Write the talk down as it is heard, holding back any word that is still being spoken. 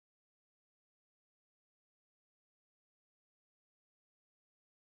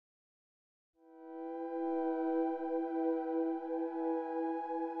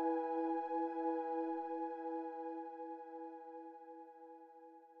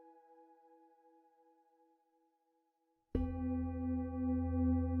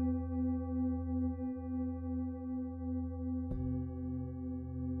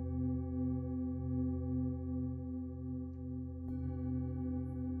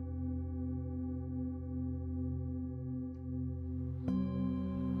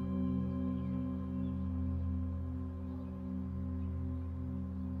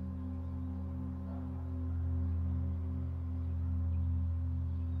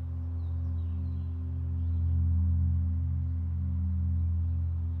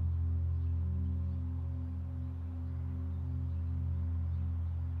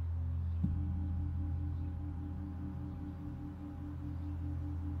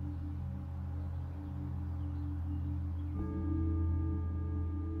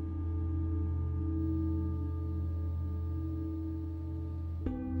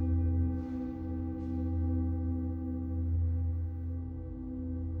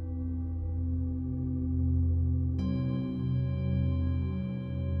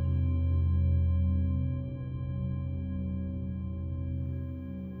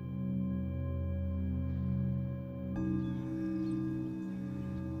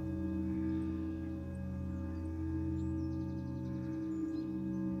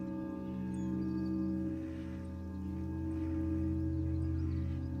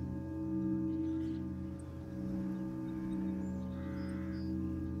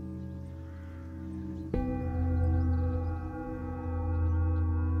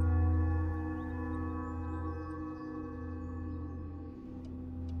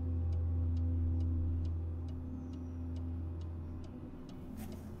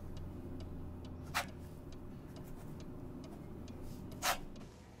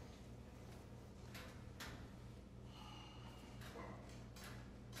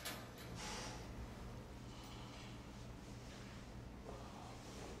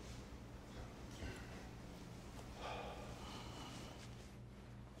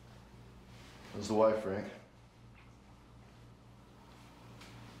How's the wife, Frank?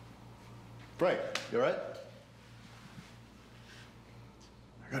 Frank, you all right?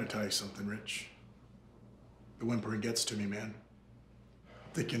 I gotta tell you something, Rich. The whimpering gets to me, man.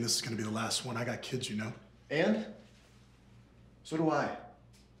 I'm thinking this is gonna be the last one. I got kids, you know. And? So do I.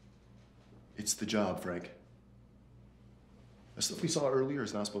 It's the job, Frank. The stuff we saw earlier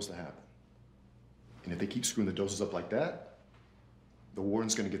is not supposed to happen. And if they keep screwing the doses up like that, the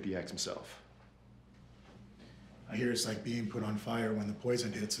warden's gonna get the axe himself. I hear it's like being put on fire when the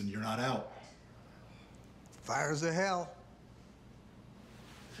poison hits and you're not out. Fire's a hell.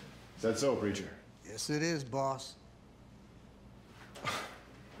 Is that so, preacher? Yes, it is, boss.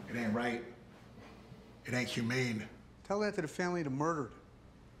 It ain't right. It ain't humane. Tell that to the family of the murdered.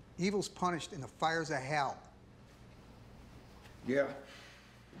 Evil's punished and the fire's a hell. Yeah.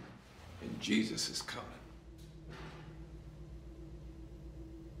 And Jesus is coming.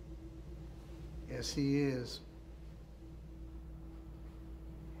 Yes, he is.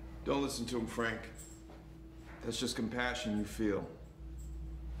 Don't listen to him, Frank. That's just compassion you feel.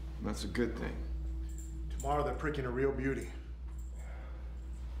 And that's a good thing. Tomorrow they're pricking a real beauty.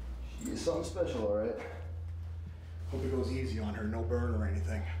 She is something special, all right? Hope it goes easy on her, no burn or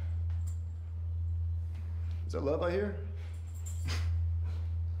anything. Is that love I hear?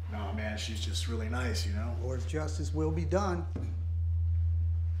 No, man, she's just really nice, you know? Lord's justice will be done.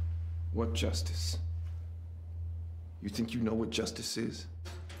 What justice? You think you know what justice is?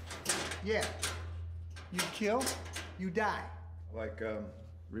 Yeah. You kill, you die. Like,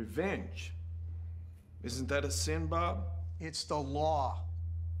 revenge. Isn't that a sin, Bob? It's the law.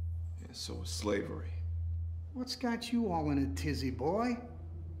 Yeah, so is slavery. What's got you all in a tizzy, boy?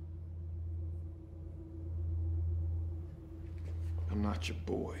 I'm not your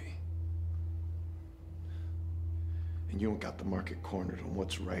boy. And you don't got the market cornered on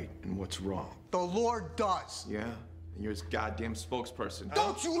what's right and what's wrong. The Lord does. Yeah? And you're his goddamn spokesperson.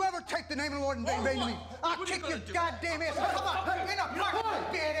 Don't you ever take the name of the Lord in vain to me. I'll kick your goddamn ass. Come on, in the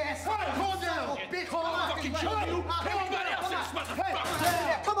park, badass. Calm down, bitch. Come on, fucking kill you.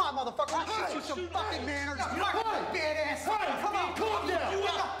 Come on, motherfucker. I'll teach you some fucking manners. Badass. Come on, calm down. In the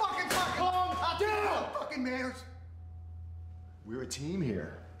fucking park. I'll teach you some fucking manners. We're a team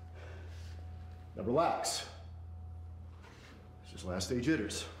here. Now relax. It's just last stage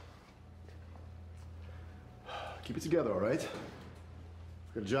jitters. Keep it together, all right?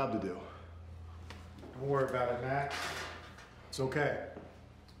 We've got a job to do. Don't worry about it, Mac. It's okay.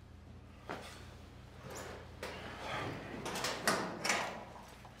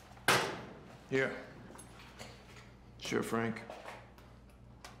 Here. Sure, Frank.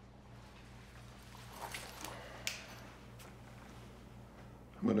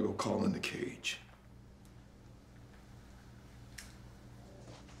 I'm gonna go call in the cage.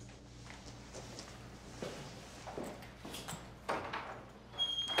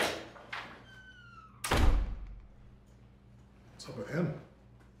 What's up with him?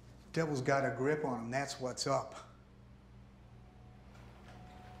 Devil's got a grip on him, that's what's up.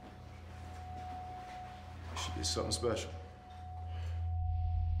 Should be something special.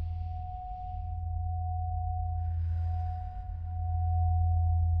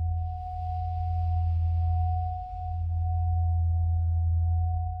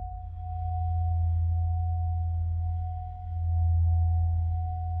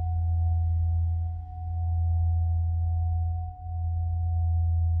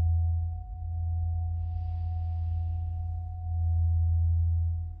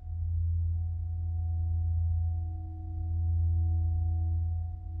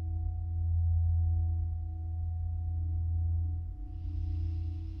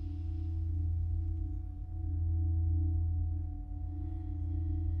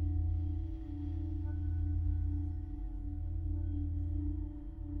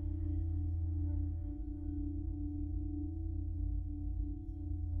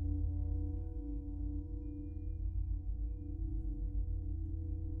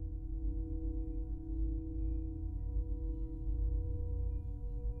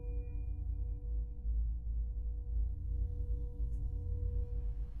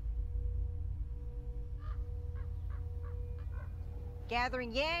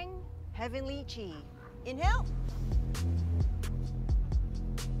 Gathering yang, heavenly chi. Inhale.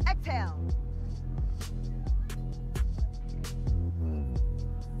 Exhale.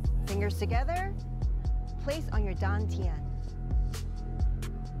 Fingers together. Place on your dantian.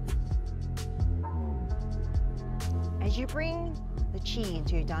 As you bring the chi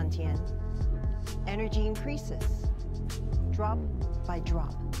into your dantian, energy increases, drop by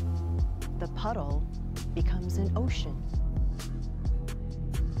drop. The puddle becomes an ocean.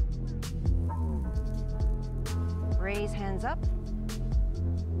 Raise hands up.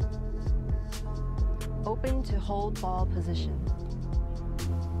 Open to hold ball position.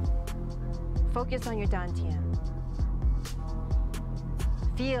 Focus on your dantian.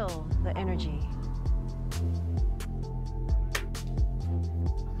 Feel the energy.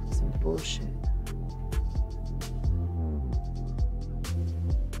 Some bullshit.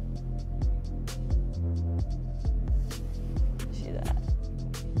 See that?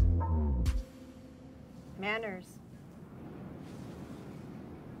 Manners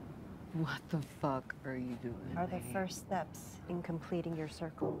What the fuck are you doing? are the lady? first steps in completing your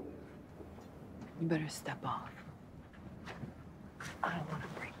circle. You better step off. I don't want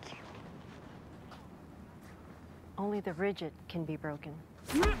to break you. Only the rigid can be broken.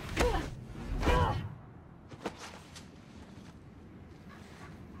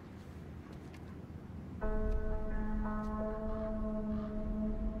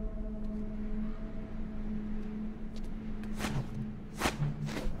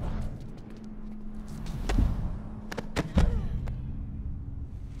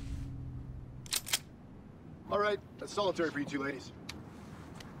 All right, that's solitary for you two ladies.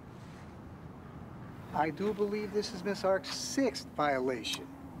 I do believe this is Miss Ark's 6th violation.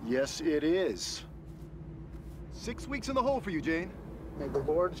 Yes, it is. 6 weeks in the hole for you, Jane. May the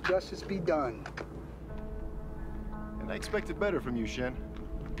Lord's justice be done. And I expected better from you, Shen.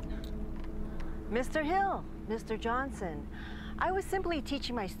 Mr. Hill, Mr. Johnson, I was simply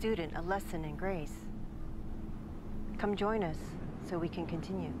teaching my student a lesson in grace. Come join us so we can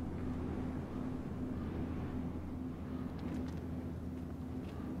continue.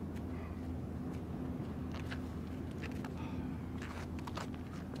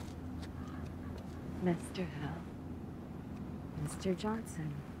 Mr. Hill. Mr.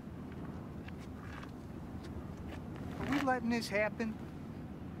 Johnson. Are we letting this happen?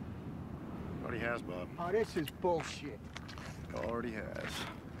 Already has, Bob. Oh, this is bullshit. Already has.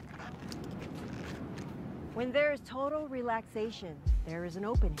 When there is total relaxation, there is an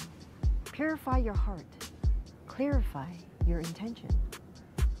opening. Purify your heart. Clarify your intention.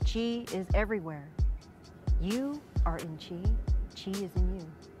 Qi is everywhere. You are in Qi. Qi is in you.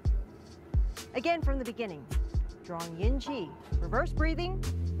 Again from the beginning. Drawing yin Qi. Reverse breathing.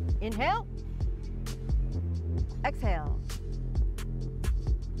 Inhale. Exhale.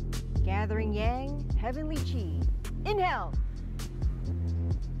 Gathering yang, heavenly Qi. Inhale.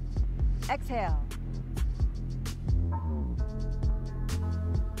 Exhale.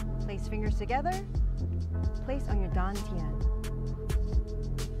 Place fingers together. Place on your dantian.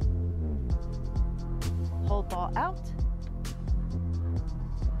 Hold ball out.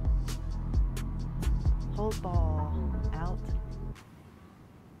 Hold ball out.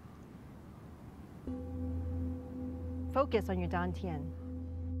 Focus on your dantian.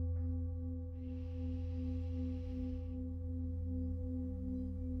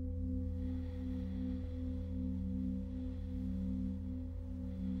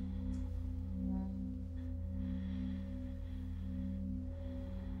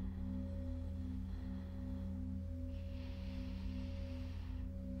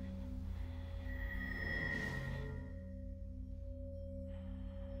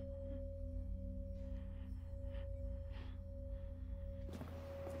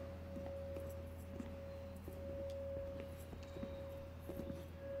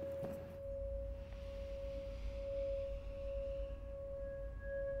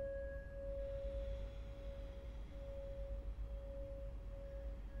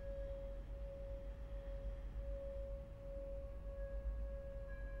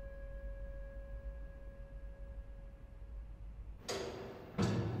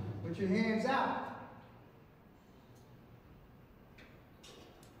 Put your hands out.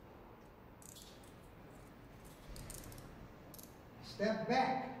 Step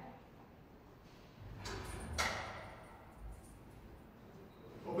back.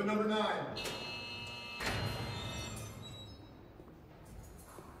 Open number 9.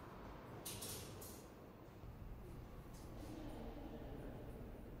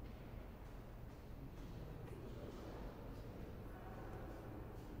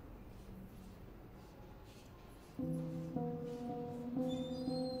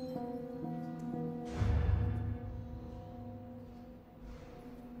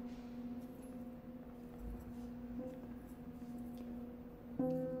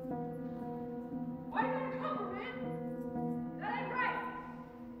 Why you gonna cover, man? That ain't right.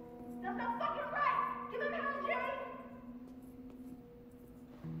 That's not fucking right. Give him hell, Jay.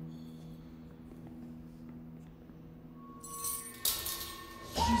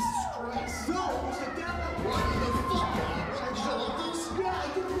 Jesus Christ. No, it's the devil. What the fuck?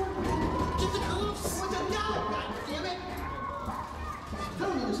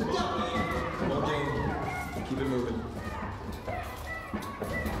 Keep it moving.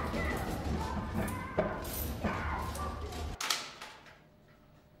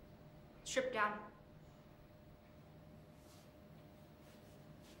 Strip down.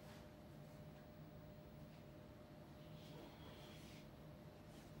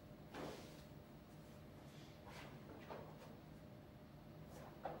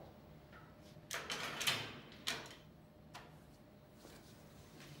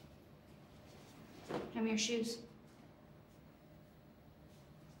 Show me your shoes.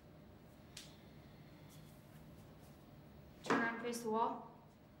 Turn around and face the wall.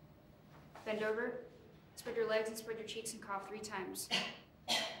 Bend over. Spread your legs and spread your cheeks and cough 3 times.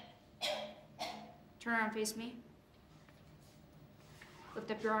 Turn around and face me.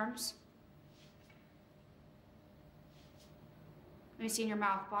 Lift up your arms. Let me see in your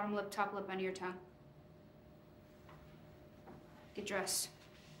mouth, bottom lip, top lip, under your tongue. Get dressed.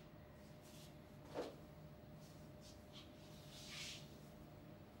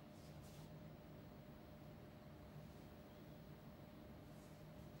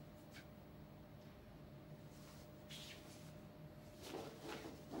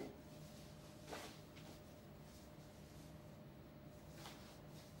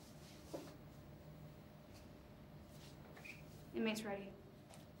 Inmates ready.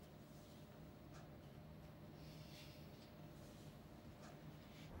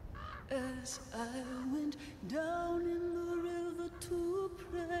 As I went down in the river to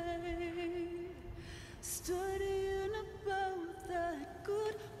pray, studying about that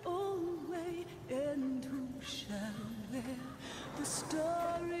good old way, and who shall wear the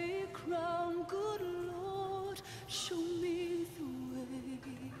starry crown? Good Lord, show me the way.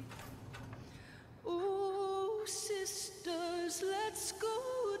 Oh, sisters, let's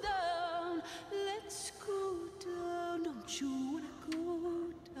go down. Let's go down. Don't you wanna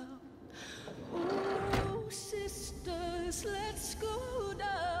go down? Oh, sisters, let's go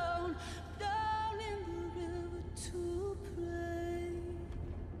down, down in the river to pray.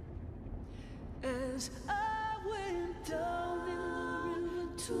 As I went down in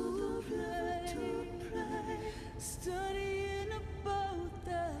the river to pray, studying about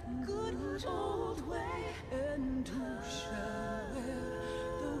that good old way, and who shall wear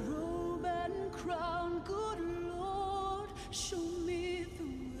the robe and crown? Good Lord, show me the way.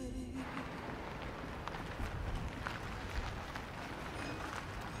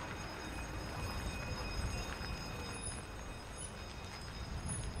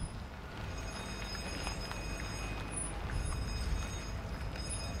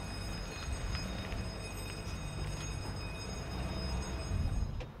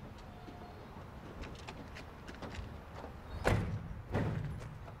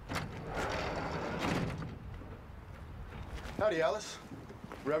 Howdy, Alice.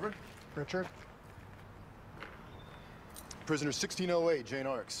 Reverend. Richard? Prisoner 1608, Jane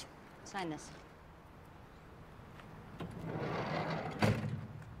Arks. Sign this.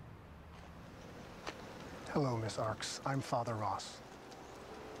 Hello, Miss Arks. I'm Father Ross.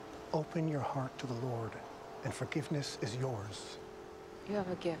 Open your heart to the Lord, and forgiveness is yours. You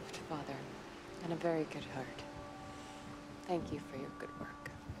have a gift, Father, and a very good heart. Thank you for your good work.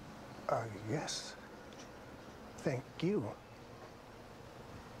 Yes. Thank you.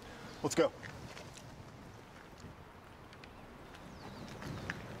 Let's go.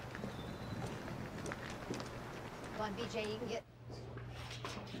 Come on, BJ, you can get...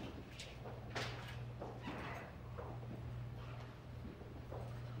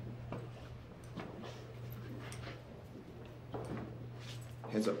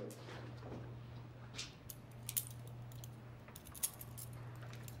 Hands up.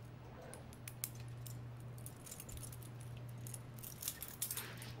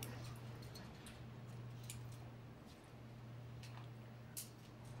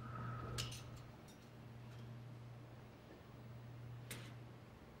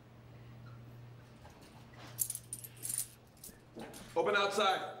 Open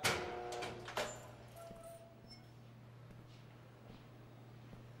outside.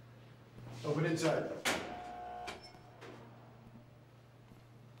 Open inside.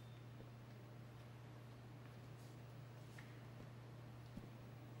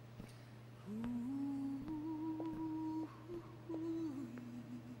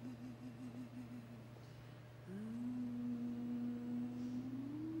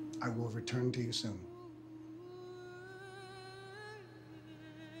 I will return to you soon.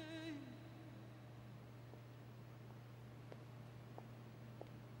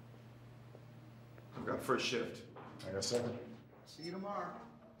 I've got first shift. I got second. See you tomorrow.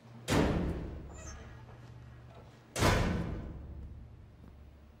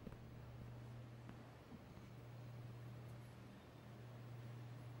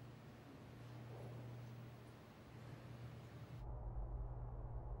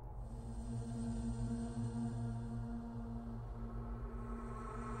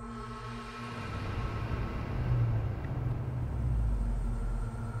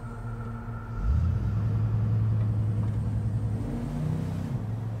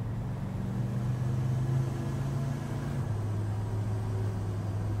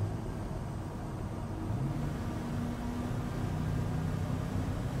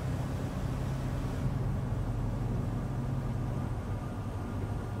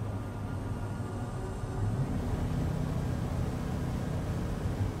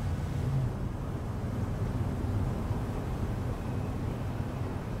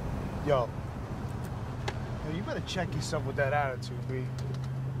 Yo, you better check yourself with that attitude, B.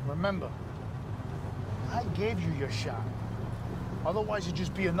 Remember, I gave you your shot. Otherwise, you'd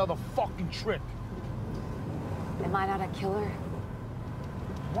just be another fucking trick. Am I not a killer?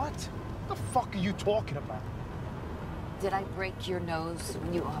 What? The fuck are you talking about? Did I break your nose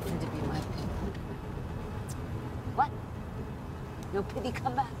when you offered to be my pimp? What? No pity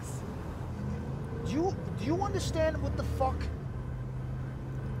comebacks? Do you understand what the fuck?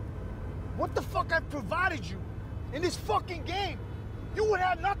 What the fuck I've provided you in this fucking game? You would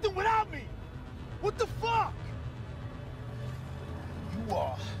have nothing without me. What the fuck? You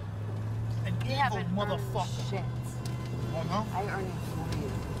are an evil motherfucker. Shit. Oh no? I earn it for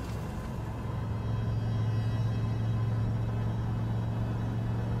you.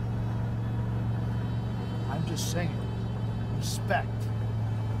 I'm just saying, respect.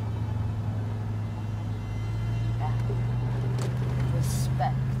 Yeah.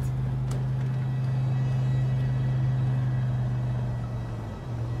 Respect.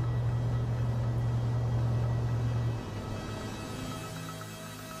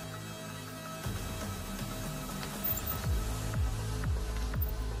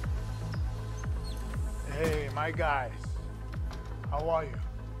 Hey, my guys. How are you?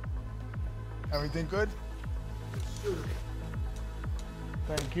 Everything good?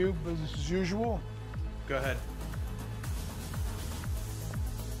 Thank you. Business as usual. Go ahead.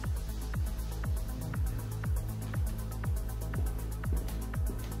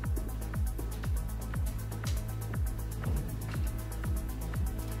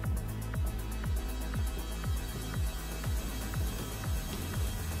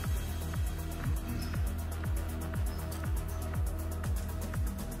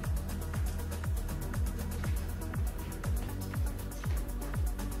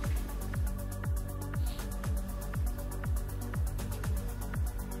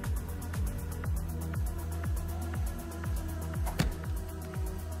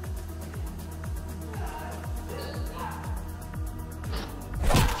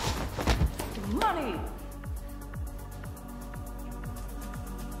 Money!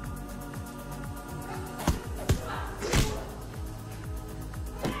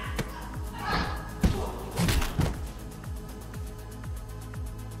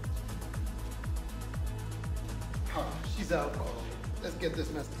 Oh, she's out cold. Let's get this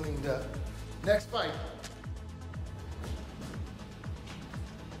mess cleaned up. Next fight.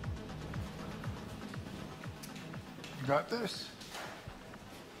 You got this?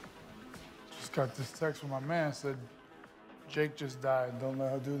 Just got this text from my man, said Jake just died. Don't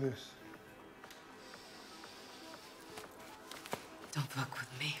let her do this. Don't fuck with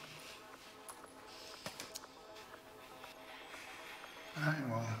me. All right,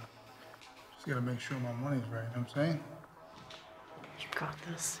 well, just gotta make sure my money's right, you know what I'm saying? You got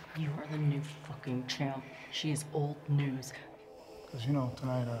this. You are the new fucking champ. She is old news. Because, you know,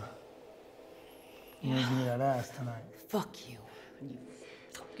 tonight, you're gonna give me that ass tonight. Fuck you. You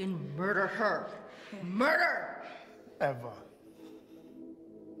fucking murder her. Murder! Ever.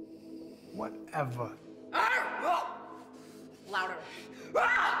 Whatever. Louder.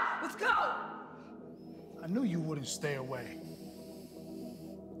 Ah! Let's go! I knew you wouldn't stay away.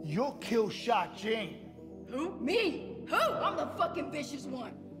 Your kill shot Jane. Who? Me? Who? I'm the fucking vicious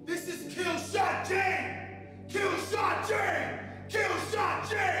one. This is Kill Shot Jane! Kill Shot Jane! Kill Shot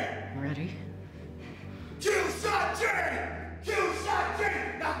Jane! Ready? Kill Shot Jane! Kill Shot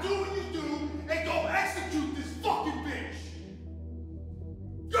Jane! Now do what you do and go execute this fucking bitch!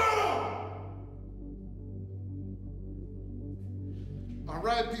 Go! All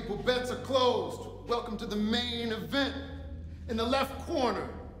right, people, bets are closed. Welcome to the main event. In the left corner,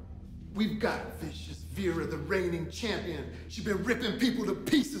 we've got Vicious Vera, the reigning champion. She's been ripping people to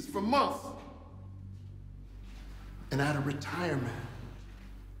pieces for months. And out of retirement,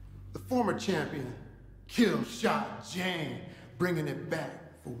 the former champion, Kill Shot Jane, bringing it back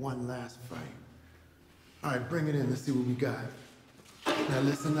for one last fight. All right, bring it in. Let's see what we got. Now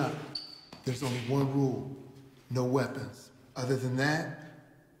listen up. There's only one rule. No weapons. Other than that,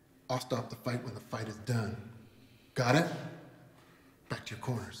 I'll stop the fight when the fight is done. Got it? Back to your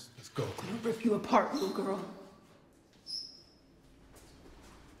corners. Let's go. I'll rip you apart, little girl.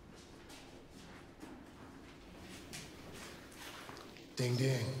 Ding,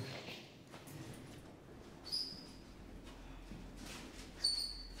 ding.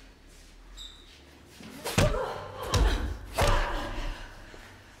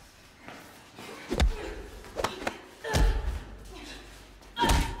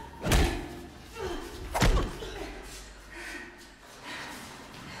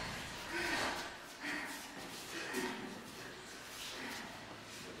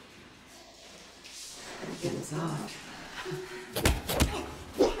 Getting soft.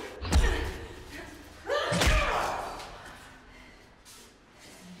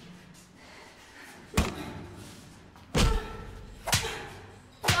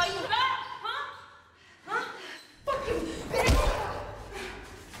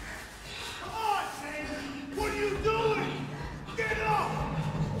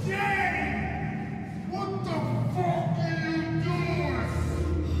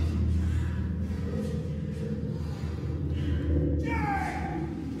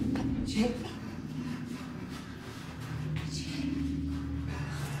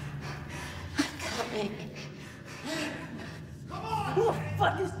 Who the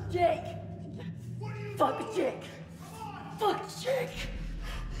fuck is Jake? Fuck Jake. Fuck Jake.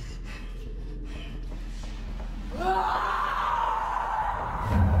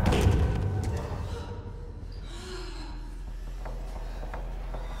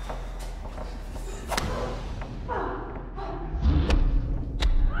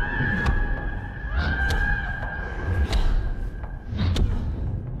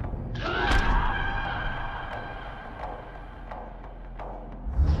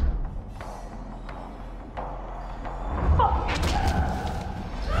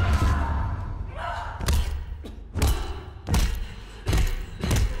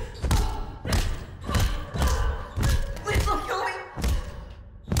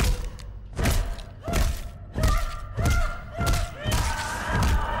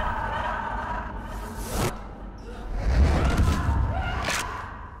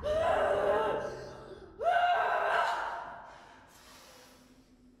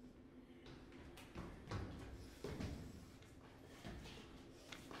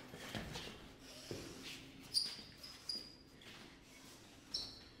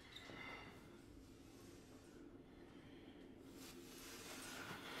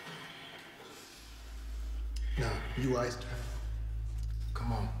 Now, you iced her.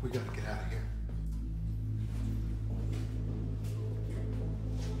 Come on, we gotta get out of here.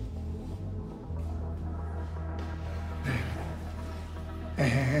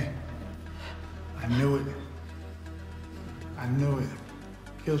 Hey. I knew it. I knew it.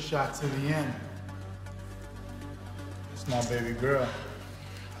 Kill shot to the end. It's my baby girl.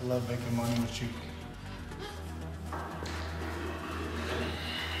 I love making money with you.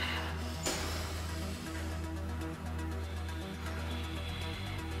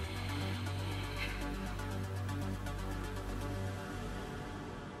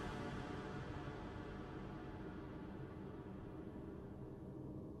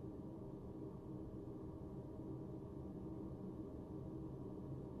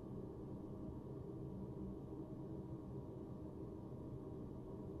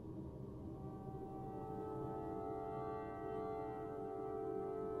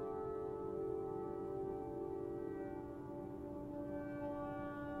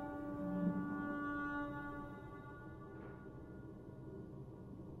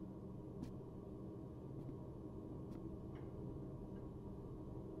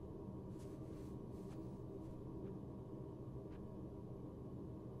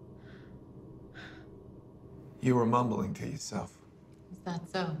 You were mumbling to yourself. Is that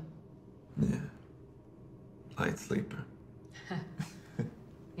so? Yeah. Light sleeper.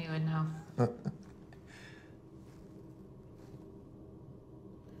 You would know.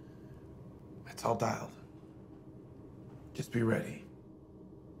 It's all dialed. Just be ready.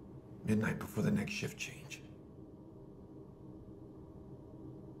 Midnight before the next shift change.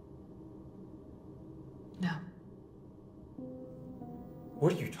 No.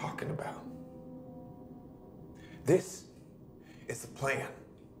 What are you talking about? This is the plan.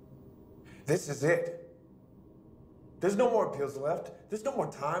 This is it. There's no more appeals left. There's no more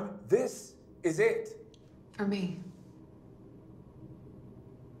time. This is it. For me.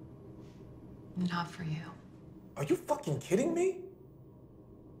 Not for you. Are you fucking kidding me?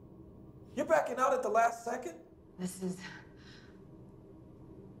 You're backing out at the last second? This is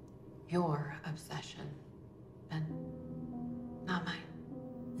your obsession, and not mine.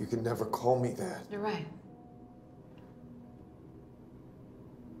 You can never call me that. You're right.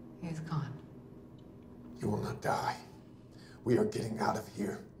 He's gone. You will not die. We are getting out of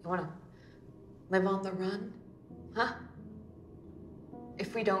here. You wanna live on the run? Huh?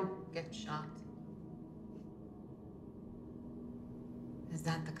 If we don't get shot? Is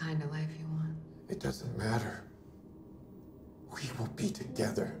that the kind of life you want? It doesn't matter. We will be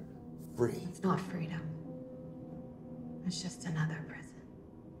together, free. It's not freedom. It's just another prison.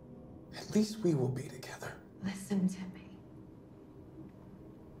 At least we will be together. Listen to me.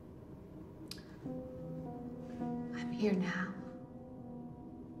 I'm here now.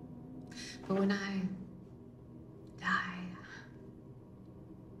 But when I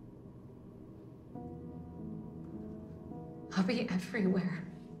be everywhere.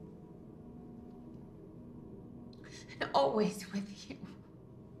 And always with you.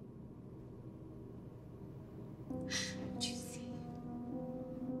 Don't you see?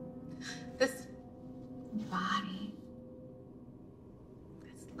 This body,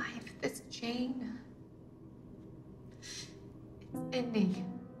 this life, this chain, it's ending.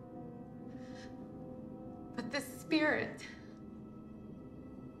 But this spirit,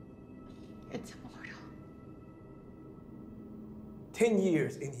 it's immortal. 10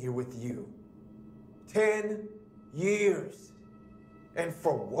 years in here with you. 10 years. And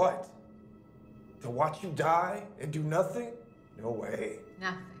for what? To watch you die and do nothing? No way.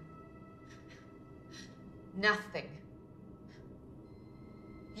 Nothing. Nothing.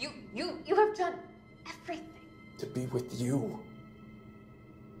 You have done everything. To be with you.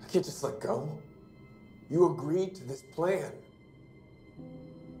 I can't just let go. You agreed to this plan.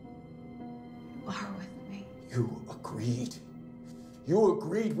 You are with me. You agreed. You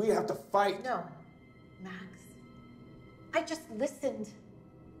agreed we have to fight. No, Max. I just listened.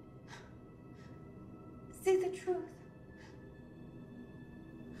 See the truth.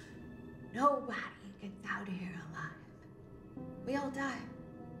 Nobody gets out of here alive. We all die.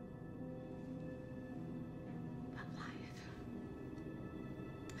 But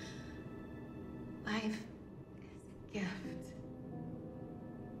life is a gift.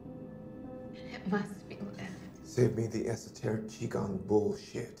 And it must be lived. Save me the esoteric Qigong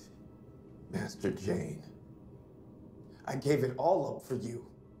bullshit, Master Jane. I gave it all up for you.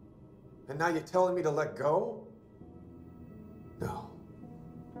 And now you're telling me to let go? No.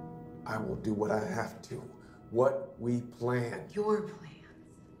 I will do what I have to. What we planned. Your plans.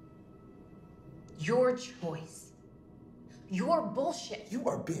 Your choice. Your bullshit. You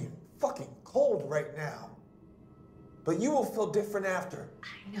are being fucking cold right now. But you will feel different after.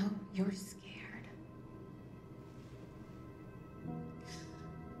 I know you're scared.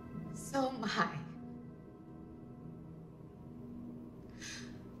 So am I.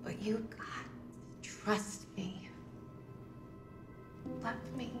 But you got to trust me. Love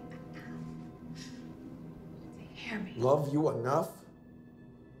me enough to hear me. Love you enough?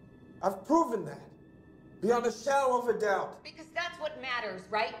 I've proven that. Beyond a shadow of a doubt. Because that's what matters,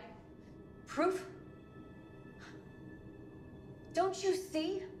 right? Proof? Don't you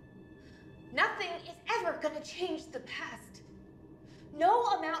see? Nothing is ever gonna change the past. No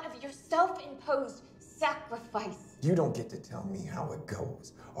amount of your self-imposed sacrifice. You don't get to tell me how it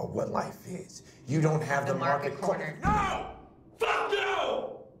goes or what life is. You don't have the market cornered. No! Fuck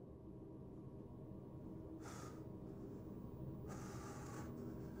you!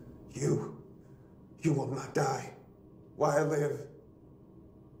 You will not die while I live.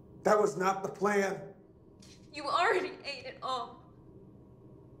 That was not the plan. You already ate it all.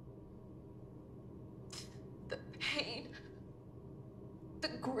 The pain, the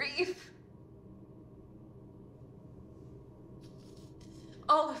grief,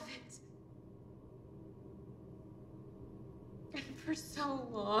 all of it. And for so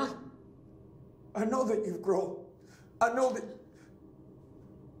long. I know that you've grown. I know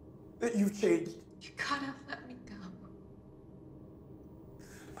that you've changed. You gotta let me go.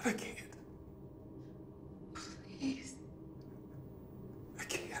 But I can't. Please. I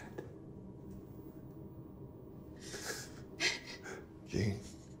can't. Jane.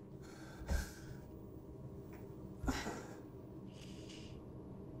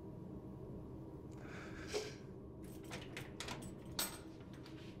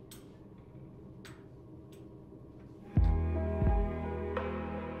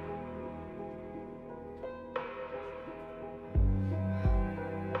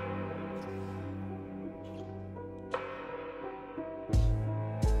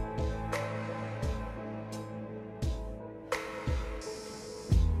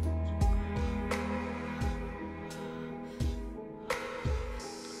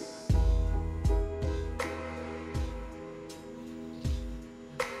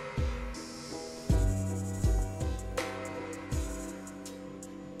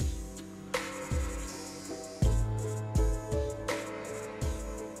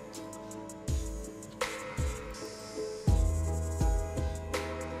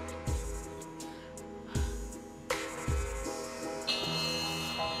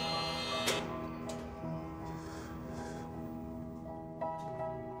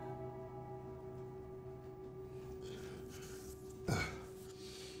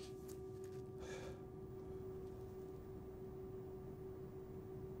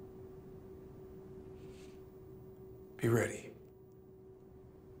 Be ready.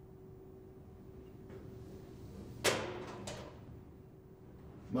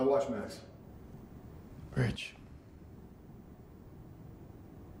 My watch, Max. Rich.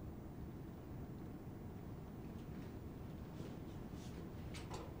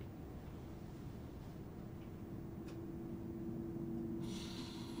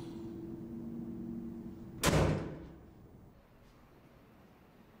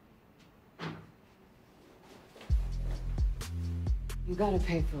 You gotta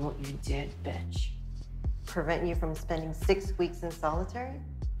pay for what you did, bitch. Prevent you from spending 6 weeks in solitary?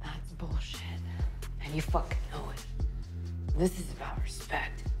 That's bullshit. And you fucking know it. This is about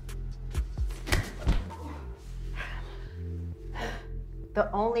respect. The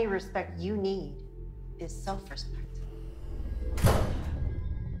only respect you need is self-respect.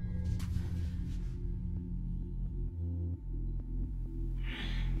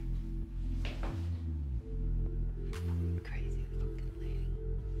 Crazy fucking lady.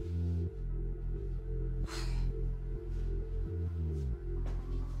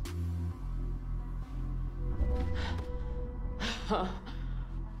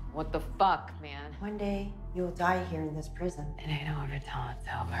 What the fuck, man? One day, you'll die here in this prison. It ain't over till it's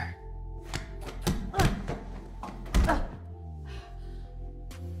over.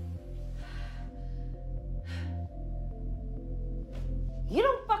 You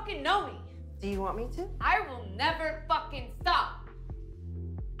don't fucking know me. Do you want me to? I will never fucking stop.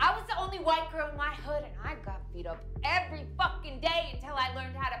 I was the only white girl in my hood, and I got beat up every fucking day until I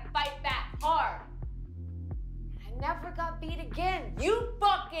learned how to fight back hard. And I never got beat again. You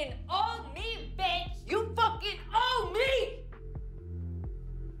fucking owe me, bitch. You fucking owe me.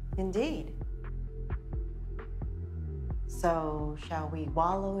 Indeed. So, shall we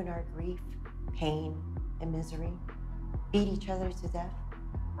wallow in our grief, pain, and misery? Beat each other to death?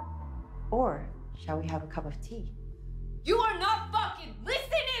 Or shall we have a cup of tea? You are not fucking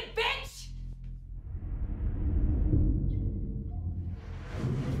listening, bitch.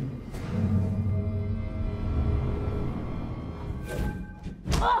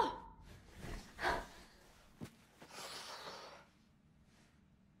 Ugh.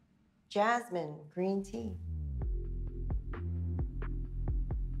 Jasmine green tea.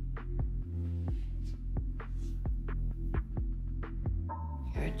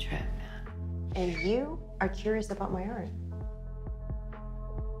 You're a trip, man. And you are curious about my art.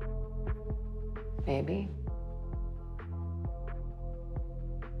 Maybe.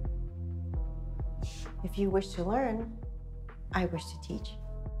 If you wish to learn, I wish to teach.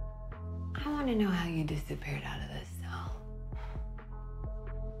 I want to know how you disappeared out of this cell.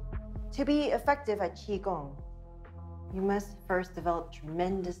 To be effective at Qigong, you must first develop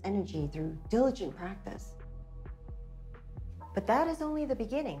tremendous energy through diligent practice. But that is only the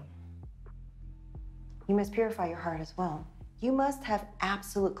beginning. You must purify your heart as well. You must have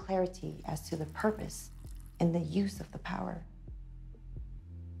absolute clarity as to the purpose and the use of the power.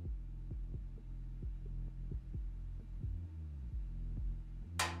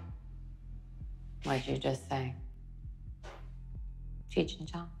 What'd you just say? Cheech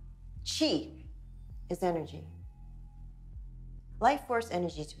and Chong? Qi is energy. Life force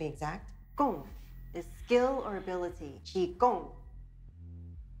energy, to be exact. Gong is skill or ability. Qi Gong.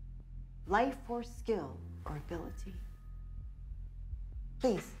 Life force skill or ability.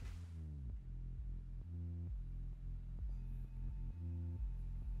 Please.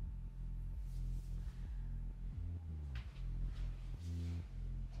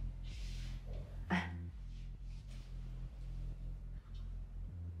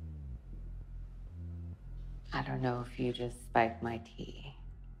 I don't know if you just spiked my tea.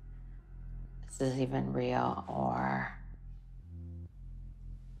 This is even real, or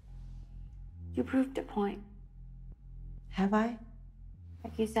you proved a point. Have I?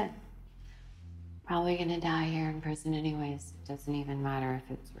 Like you said, probably gonna die here in prison anyways. Doesn't even matter if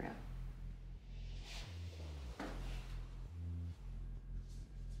it's real.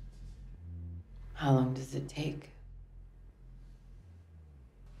 How long does it take?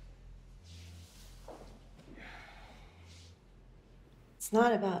 It's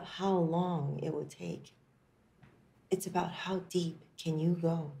not about how long it will take. It's about how deep can you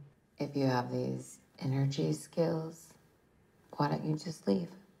go. If you have these energy skills, why don't you just leave?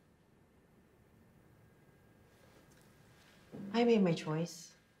 I made my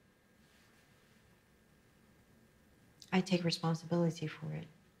choice. I take responsibility for it.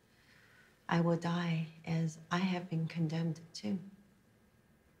 I will die as I have been condemned to.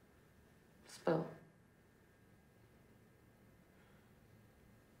 Spill.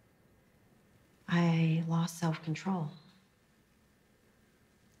 I lost self-control.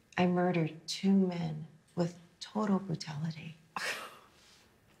 I murdered 2 men with total brutality.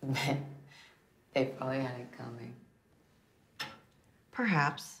 Man, they probably had it coming.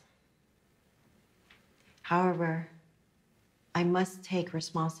 Perhaps. However, I must take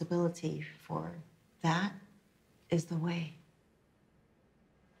responsibility for that is the way.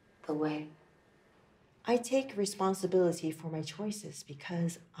 The way. I take responsibility for my choices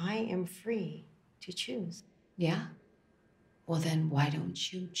because I am free to choose. Yeah? Well, then why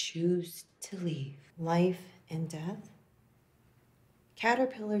don't you choose to leave? Life and death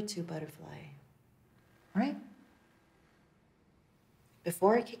Caterpillar to butterfly. Right?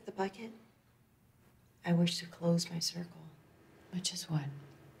 Before I kick the bucket, I wish to close my circle. Which is what?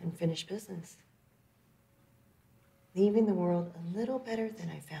 And finish business. Leaving the world a little better than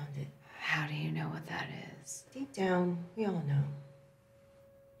I found it. How do you know what that is? Deep down, we all know.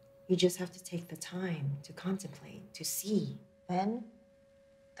 You just have to take the time to contemplate, to see, then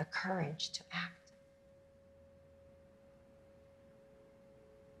the courage to act.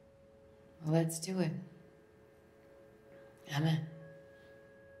 Well, let's do it. I'm in.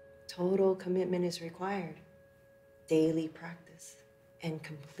 Total commitment is required. Daily practice and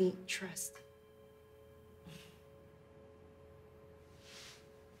complete trust.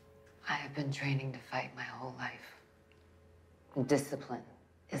 I have been training to fight my whole life. Discipline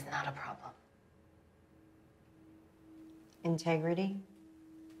is not a problem. Integrity,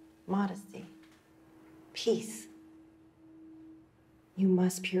 modesty, peace. You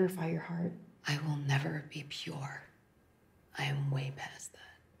must purify your heart. I will never be pure. I am way past that.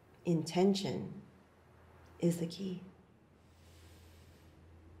 Intention is the key.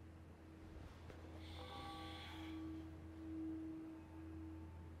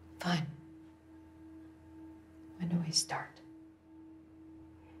 Fine. When do we start?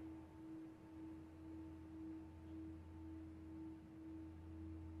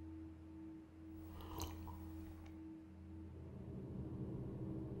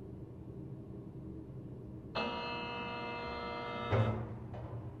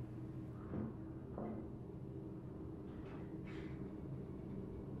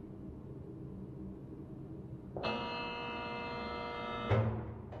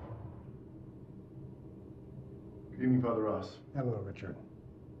 Good evening, Father Ross. Hello, Richard.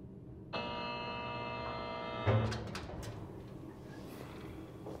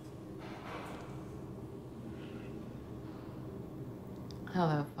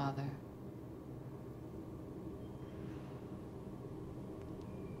 Hello, Father.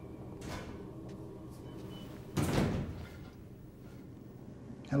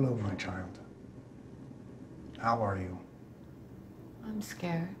 Hello, my child. How are you? I'm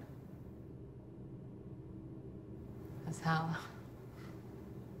scared. As how?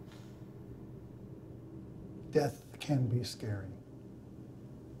 Death can be scary.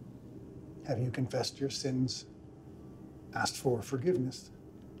 Have you confessed your sins? Asked for forgiveness?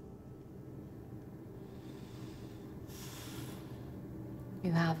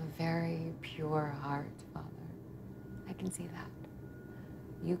 You have a very pure heart, Father. I can see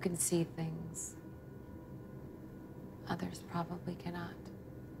that. You can see things others probably cannot.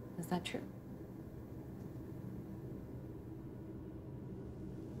 Is that true?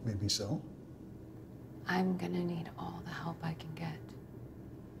 Maybe so. I'm gonna need all the help I can get.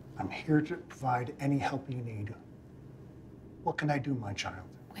 I'm here to provide any help you need. What can I do, my child?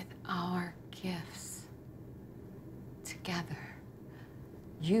 With our gifts together,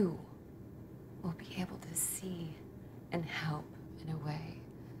 you will be able to see and help in a way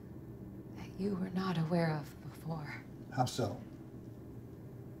that you were not aware of before. How so?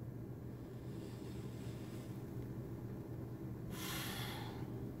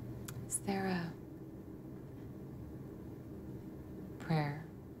 Is there a prayer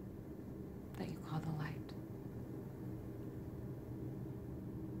that you call the light?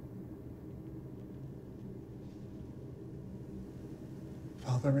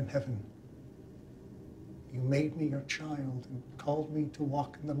 Father in heaven, you made me your child and called me to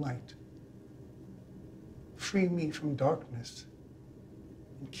walk in the light. Free me from darkness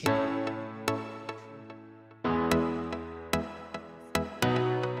and keep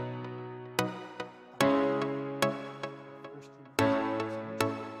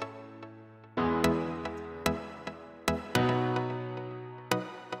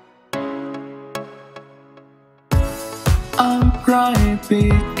I'm crying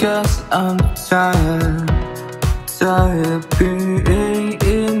because I'm tired being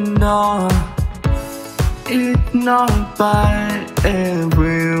ignored by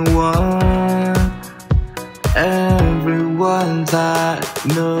everyone that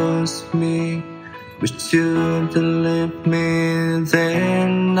knows me, but you don't leave me. They're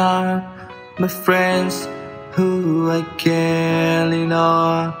not my friends who I can't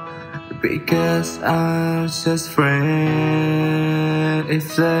ignore, because I'm just friends.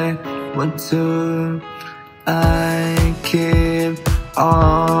 If they want to, I keep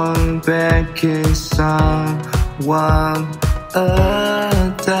on begging someone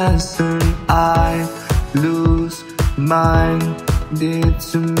doesn't I lose mine? Did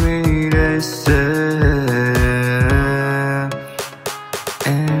to me they say,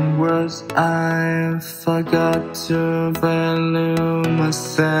 and words I forgot to value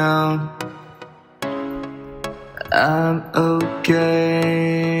myself. I'm okay,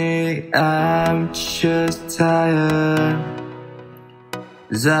 I'm just tired.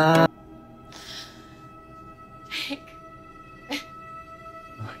 'Cause I Jake.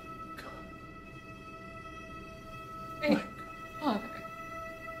 My God. Jake. Father.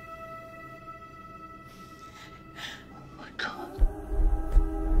 Oh my God.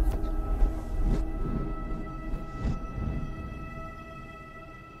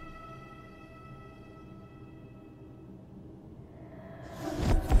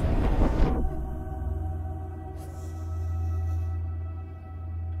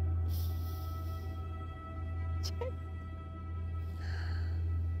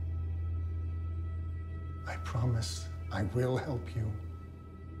 I promise I will help you.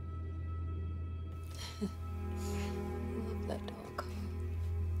 I love that dog.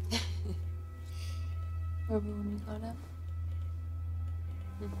 Remember when we got up?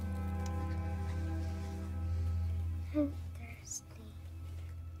 I'm thirsty.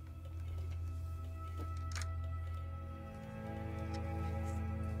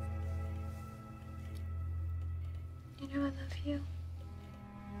 You know I love you.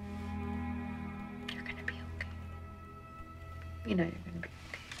 You're gonna be okay. You know you're gonna be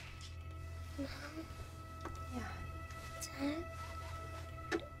okay. Yeah. Dad,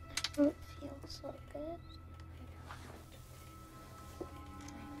 I don't feel so good.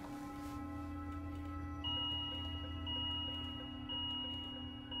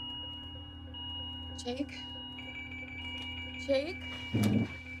 Jake? Jake?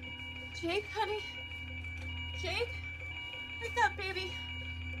 Jake, honey? Jake? Wake up, baby.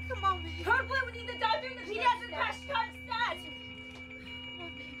 Come on, baby. Code Blue, we need the doctor and the pediatric crash card stat! Come on,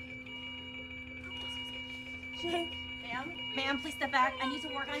 baby. Jake. Ma'am, please step back. I need to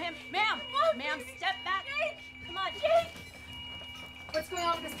work on him. Ma'am, step back. Jake. Come on. Jake. What's going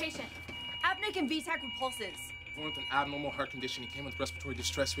on with this patient? Apneic and VTAC with pulses. Born with an abnormal heart condition. He came with respiratory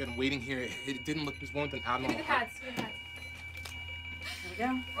distress. We had him waiting here. It didn't look. He was born with an Give me abnormal the heart. pads. Give me the pads. There we go.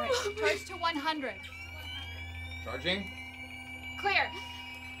 All right. Charge to 100. Charging. Clear.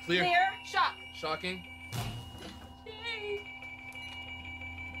 Clear. Shock. Shocking.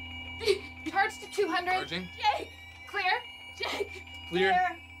 Charge to 200. Charging. Jake. Clear. Jake.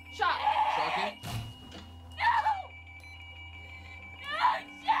 Clear. Shock. Shocking. No! No,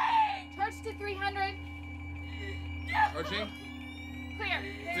 Jake! Charge to 300. No! Charging. Clear.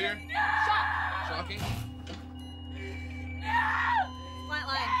 Clear. Shock. Shocking. No!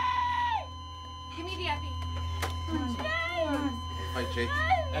 Flatline. Give me the epi. Jake. Fight, Jake.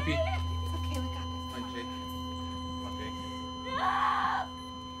 Epi. It's okay, we got this. Fight, Jake. Come on, Jake. No!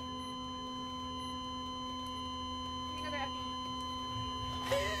 Give me another epi.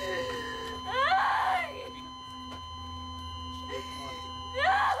 No!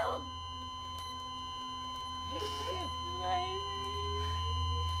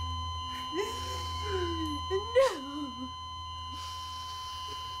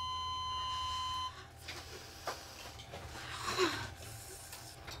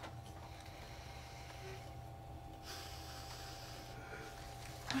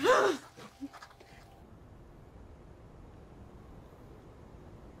 No!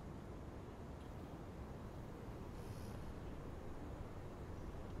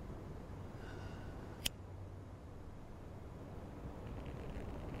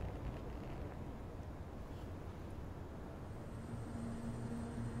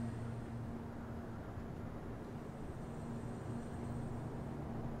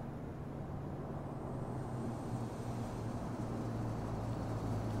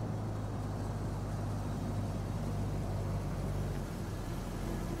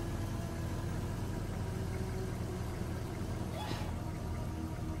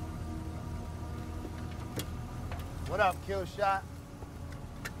 What up, kill shot?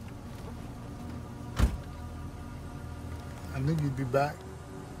 I knew you'd be back.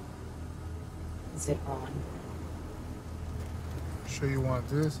 Is it on? Sure you want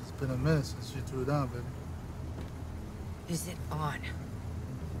this? It's been a minute since you threw it down, baby. Is it on?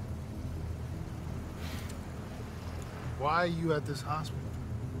 Why are you at this hospital?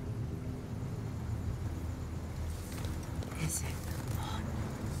 Is it on?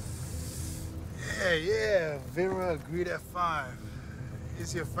 Yeah. Vera agreed at 5.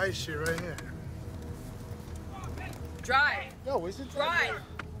 It's your fight shit right here. Drive. Yo, is it Drive.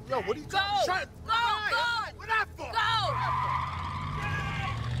 Yo, what are you Go. talking? Shut Go. Go. What that for? Go.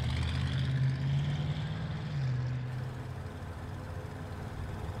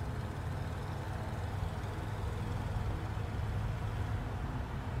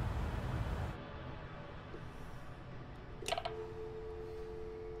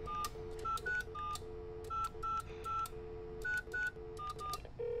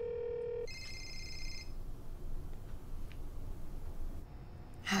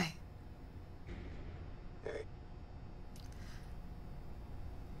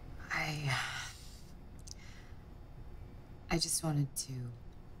 I just wanted to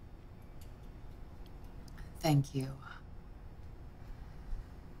thank you.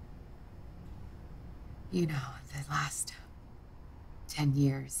 You know, the last 10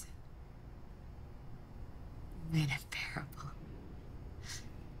 years made it bearable,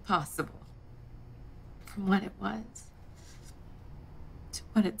 possible, from what it was to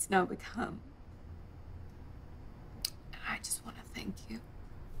what it's now become. And I just want to thank you.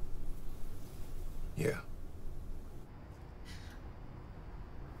 Yeah.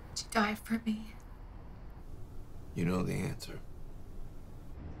 Did you die for me? You know the answer.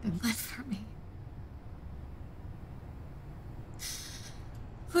 Then live for me.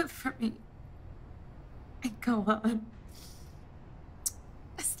 Live for me. And go on.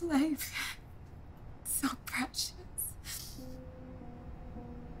 This life, so precious.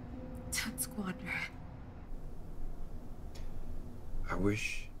 Don't squander it. I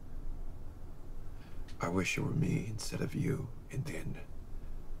wish it were me instead of you, and then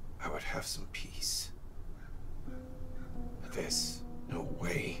I would have some peace. But there's no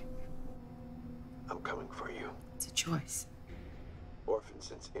way. I'm coming for you. It's a choice. Orphan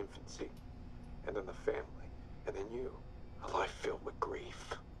since infancy, and then the family, and then you. A life filled with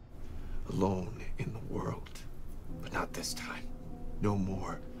grief. Alone in the world. But not this time. No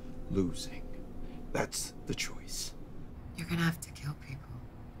more losing. That's the choice. You're gonna have to kill people.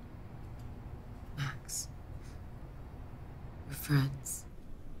 Max. Your friends.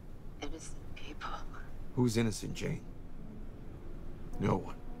 Innocent people. Who's innocent, Jane? No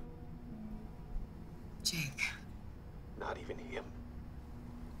one. Jake. Not even him.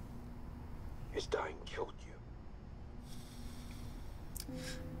 His dying killed you.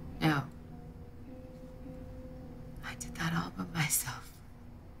 No. I did that all by myself.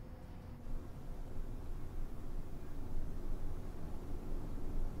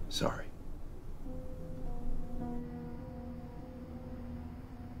 Sorry.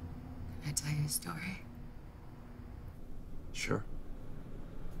 Can I tell you a story? Sure.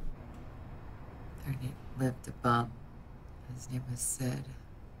 There lived a bum. His name was Sid.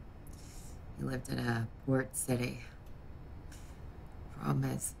 He lived in a port city. Problem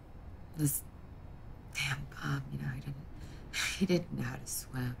is, this damn bum, you know, he didn't know how to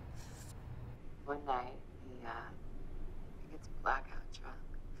swim. One night, he gets blackout drunk.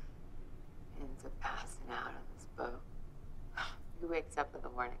 He ends up passing out on this boat. He wakes up in the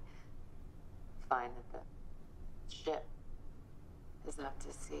morning to find that the ship is out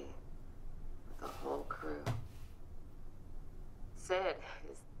to sea with the whole crew. Sid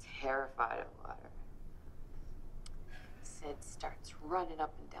is terrified of water. Sid starts running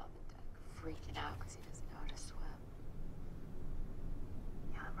up and down the deck, freaking out because he doesn't know how to swim.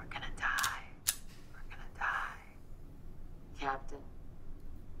 Yelling, "We're gonna die. We're gonna die." Captain,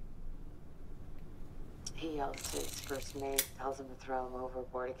 he yells to his first mate, tells him to throw him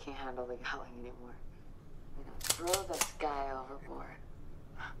overboard. He can't handle the yelling anymore. You know, throw this guy overboard.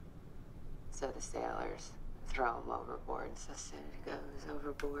 So the sailors throw him overboard. So Sid goes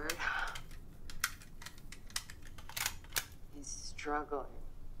overboard. He's struggling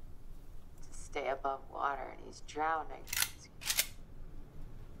to stay above water, and he's drowning.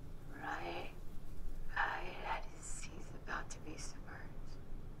 Right as he's about to be submerged.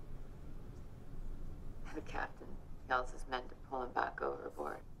 The captain yells his men to pull him back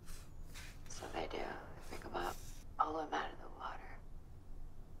overboard. So they do. They pick him up, pull him out of the water.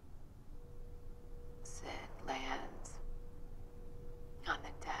 Sid lands on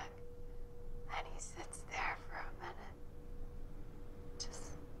the deck, and he sits there for a minute,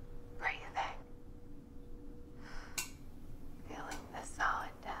 just breathing, feeling the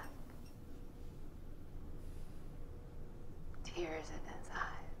solid deck. Tears in his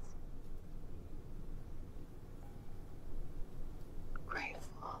eyes.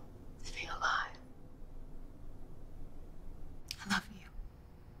 Grateful to be alive.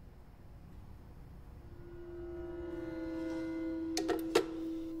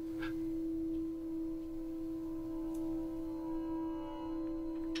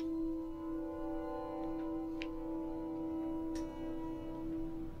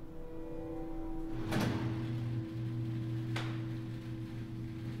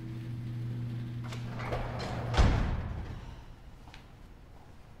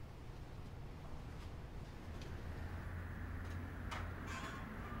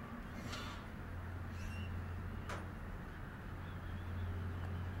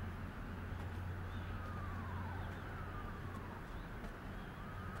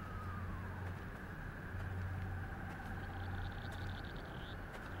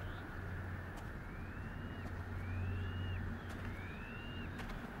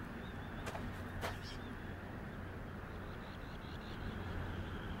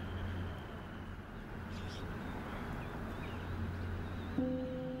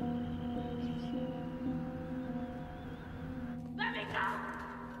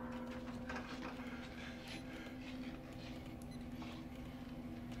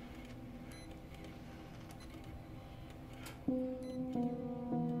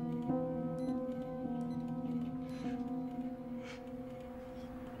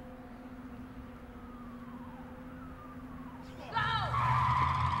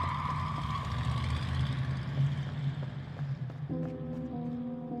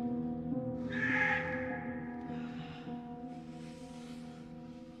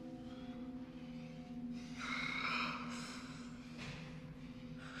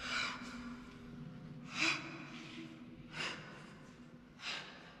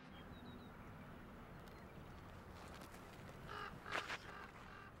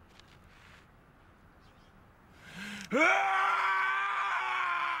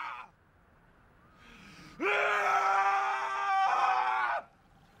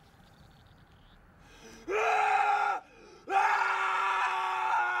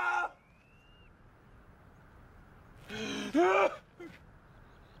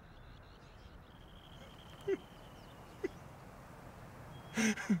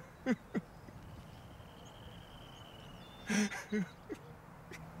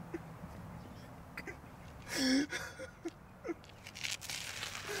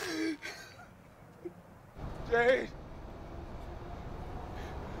 Jade!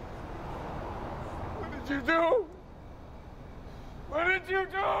 What did you do? What did you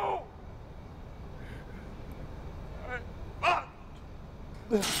do?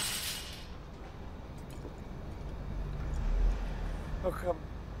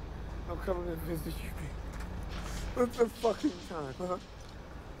 I'm coming to visit you. What's the fucking time, huh?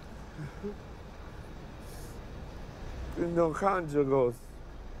 There's no conjugals.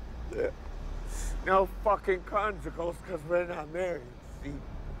 Yeah. No fucking conjugals, because we're not married, see?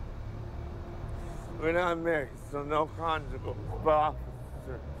 We're not married, so no conjugals. But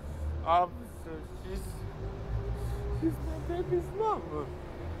officer, she's my baby's mama.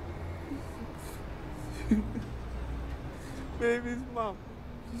 Baby's mama.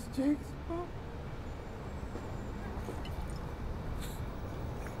 She's Jake's mama.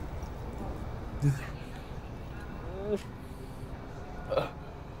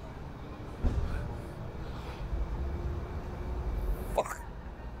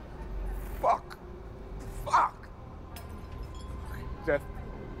 Fuck! That's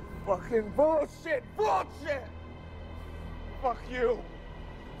fucking bullshit! Bullshit! Fuck you!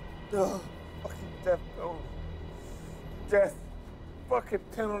 Ugh, fucking death penalty. Death fucking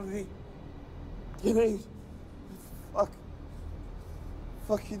penalty. You know,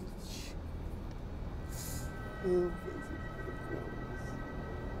 fucking shit.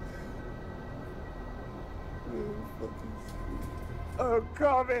 I'm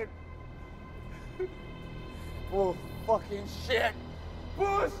coming! Bull fucking shit!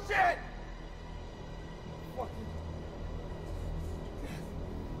 Bullshit! Fucking...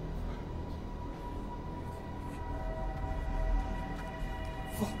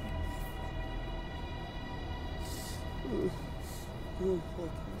 Fuck. Oh,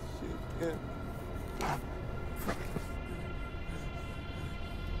 fucking shit, man.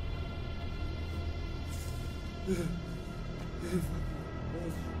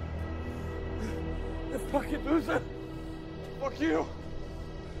 You fucking loser! Fuck you!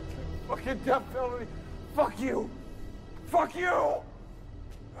 Fucking death penalty! Fuck you! Fuck you!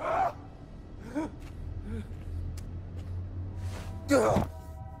 Ah! Oh.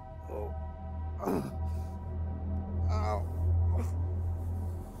 Ow.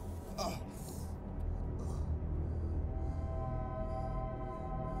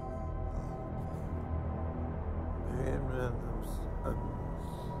 Man,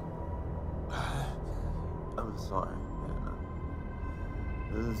 I'm sorry, man.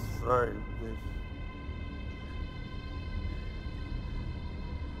 I'm sorry, bitch.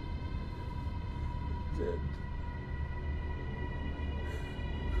 Dead.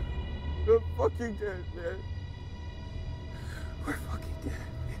 We're fucking dead, man. We're fucking dead,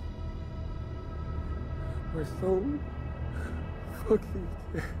 man. We're so fucking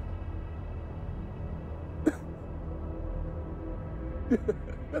dead.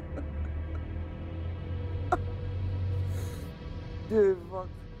 Dude,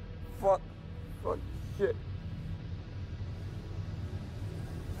 fuck, shit.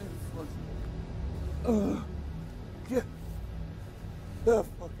 Yeah.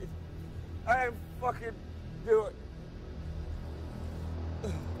 Fucking. I ain't fucking do it.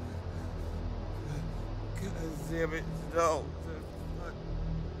 God damn it, no.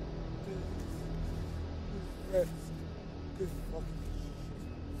 This fucking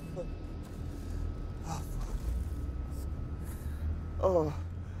shit. Oh,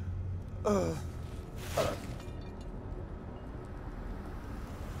 fuck.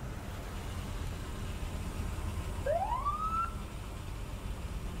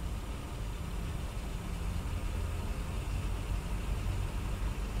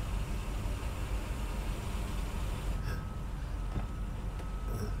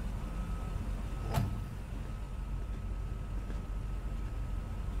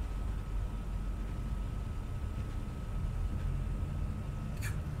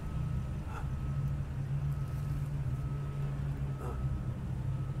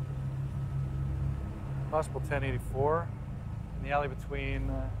 Possible 1084 in the alley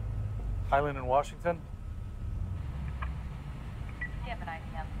between Highland and Washington. Do you have an ID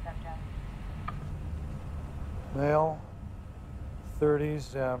on the subject? Male,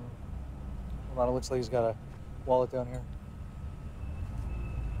 30s. Hold on, it looks like he's got a wallet down here.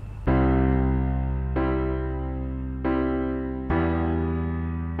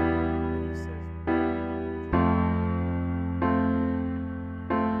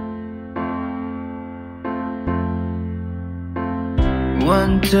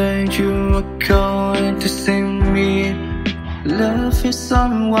 One day you are going to see me loving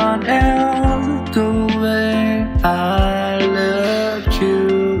someone else the way I loved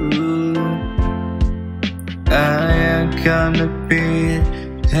you. I am gonna be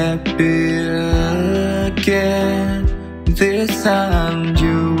happy again. This time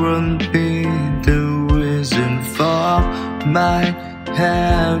you won't be the reason for my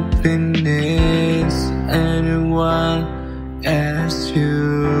happiness. Anyone as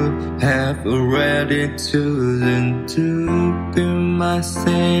you have already chosen to be my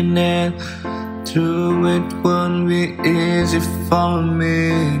sin, and through it won't be easy for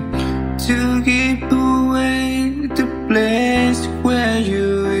me to keep away the place where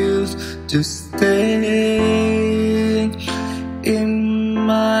you used to stay. In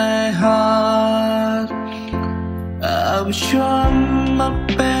my heart, I will try my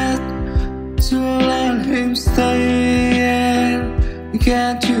best to let him stay and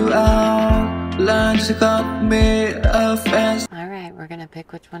get you out. Lines got me off as. All right, we're gonna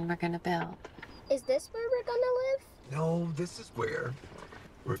pick which one we're gonna build. Is this where we're gonna live? No, this is where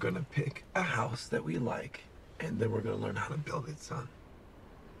we're gonna pick a house that we like, and then we're gonna learn how to build it, son.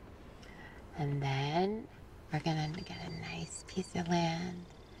 And then we're gonna get a nice piece of land.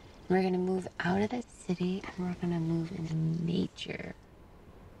 We're gonna move out of the city and we're gonna move into nature.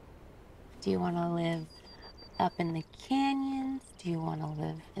 Do you want to live up in the canyons? Do you want to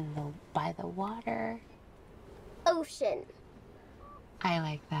live by the water? Ocean. I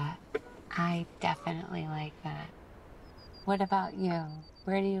like that. I definitely like that. What about you?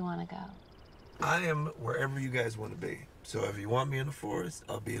 Where do you want to go? I am wherever you guys want to be. So if you want me in the forest,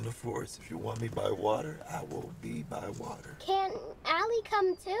 I'll be in the forest. If you want me by water, I will be by water. Can Allie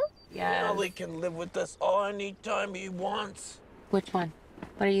come too? Yeah. Allie can live with us all anytime he wants. Which one?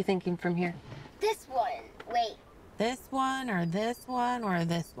 What are you thinking from here? This one. Wait. This one or this one or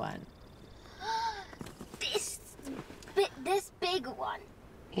this one? This big one.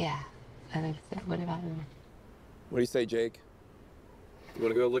 Yeah, I think so. What about you? What do you say, Jake? You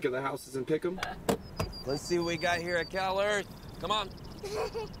want to go look at the houses and pick them? Let's see what we got here at Cal Earth. Come on.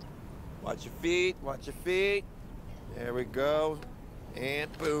 Watch your feet, watch your feet. There we go.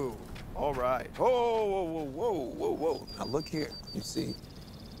 And boom. All right. Whoa, whoa, whoa, whoa, whoa, whoa. Now look here. You see,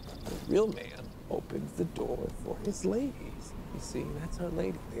 the real man opens the door for his ladies. You see, that's our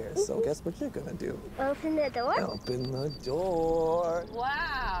lady there. So guess what you're gonna do? Open the door? Open the door.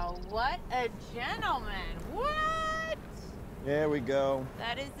 Wow, what a gentleman. What? There we go.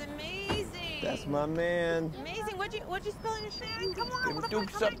 That is amazing. That's my man. Amazing. What'd you spill in your shank? Come on. Them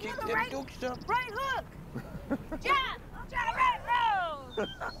dukes up, keep them dukes up. Right hook. Jab, right road.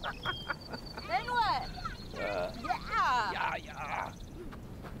 Then what? Yeah. Yeah.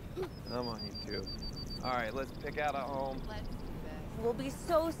 Come on, you two. All right, let's pick out a home. Let's do this. We'll be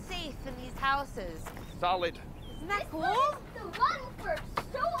so safe in these houses. Solid. Isn't that cool? This is the one for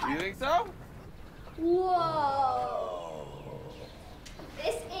sure. You think so? Whoa.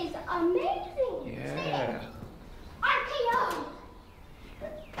 This is amazing. Yeah. RKO.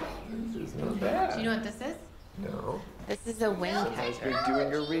 This is not bad. Do you know what this is? No. This is a wing catcher. You're doing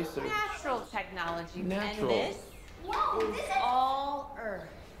your research. Natural technology. Natural. And this Whoa, is all Earth.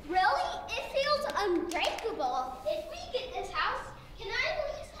 Really? It feels unbreakable. If we get this house, can I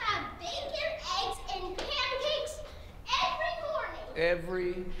please have bacon, eggs, and pancakes every morning?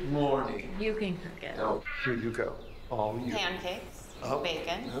 Every morning. You can cook it. Oh, here you go. All you. Pancakes, Oh.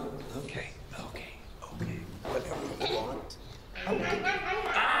 bacon. Oh, okay. Whatever you want.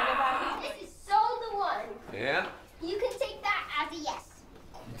 This is so the one. Yeah? You can take that as a yes.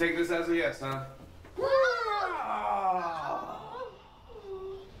 You take this as a yes, huh?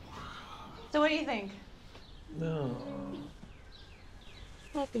 So what do you think? No.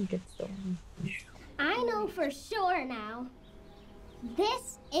 I think it's the one. I know for sure now.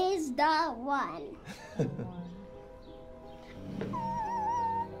 This is the one.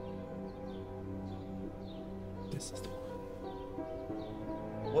 This is the one.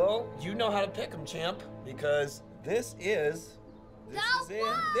 Well, you know how to pick them, champ, because this is it. This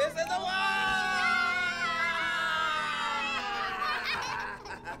is the one!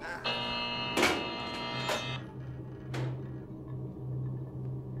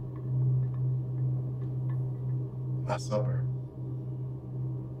 Last supper.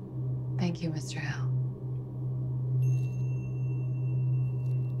 Thank you, Mr. Hill.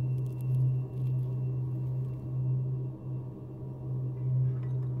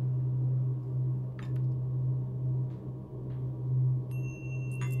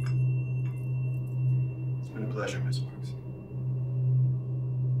 It's been a pleasure, Miss Marks.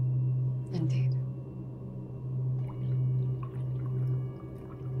 Indeed.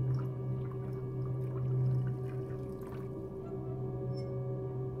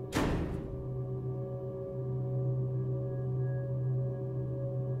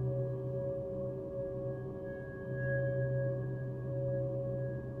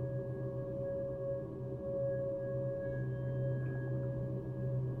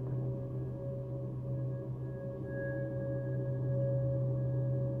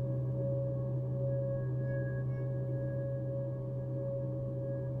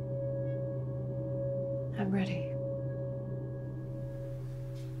 I'm ready.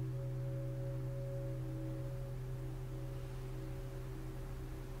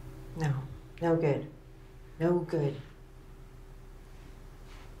 No, no good. No good.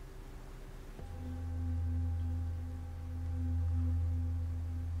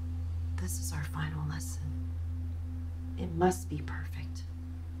 This is our final lesson. It must be perfect.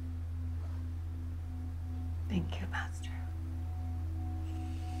 Thank you, Master.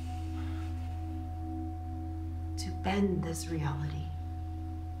 To bend this reality,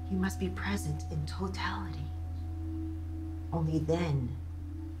 you must be present in totality. Only then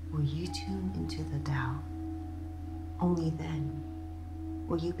will you tune into the Tao. Only then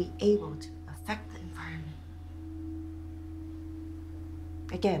will you be able to affect the environment.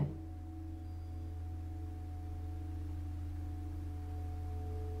 Again,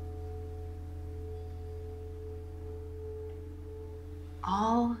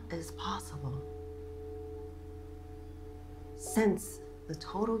 all is possible. Sense the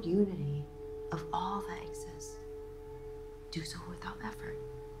total unity of all that exists. Do so without effort.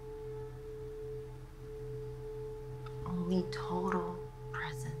 Only total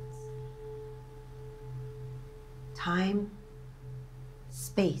presence. Time,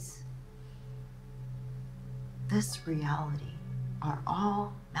 space, this reality are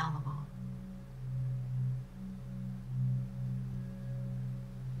all malleable.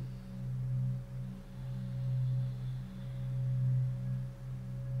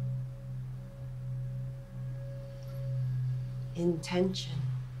 Intention.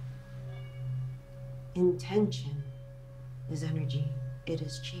 Intention is energy. It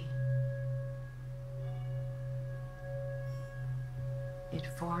is chi. It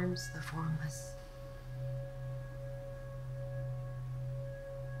forms the formless.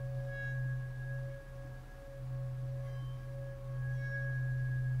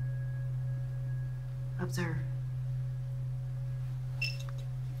 Observe.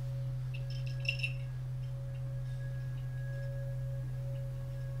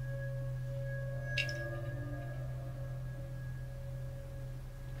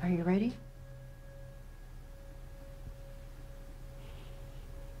 Are you ready?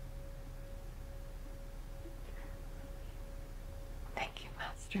 Thank you,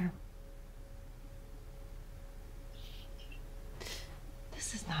 Master.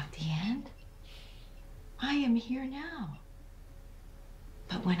 This is not the end. I am here now.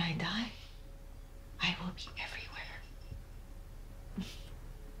 But when I die, I will be everywhere.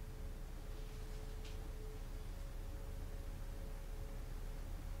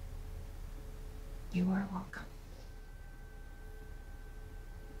 You are welcome.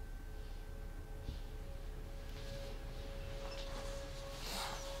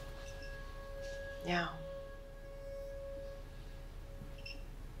 Now,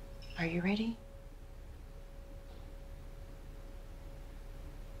 are you ready?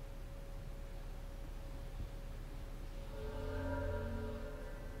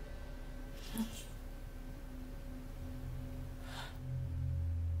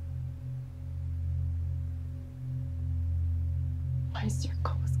 My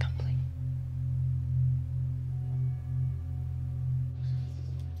circle is complete.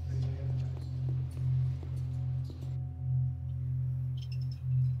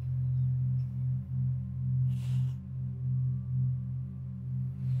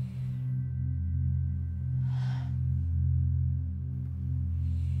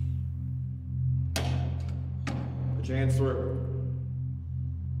 Put your hands through.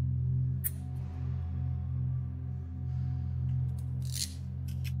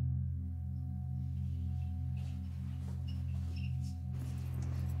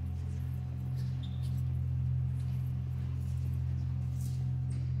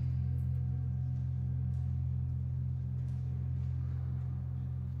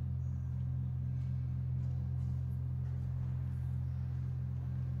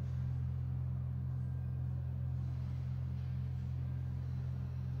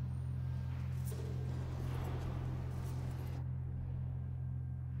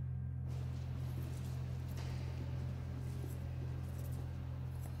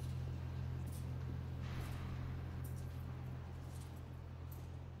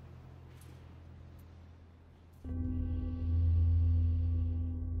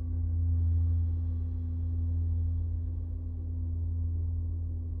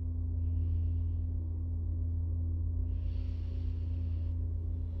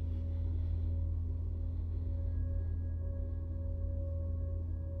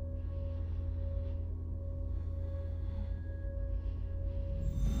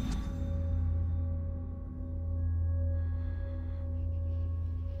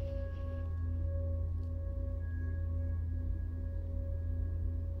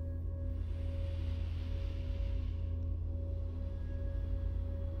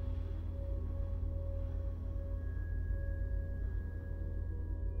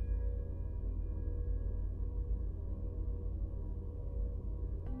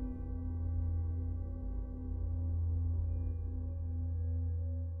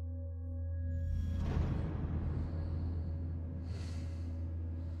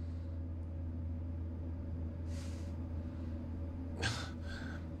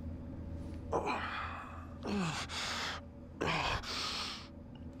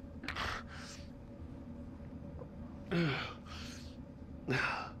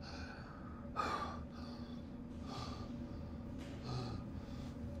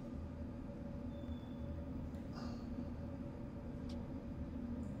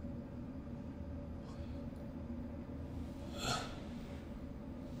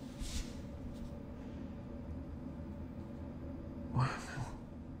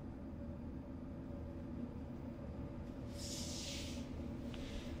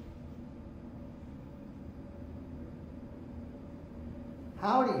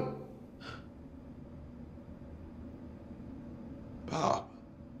 Howdy. Bob.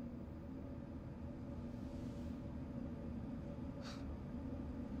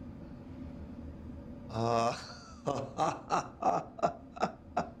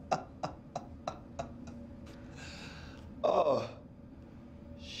 Oh,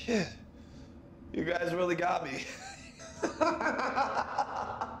 shit. You guys really got me.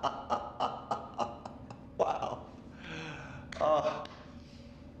 Wow.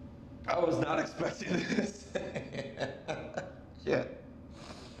 I was not expecting this. Shit.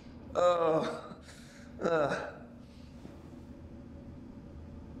 All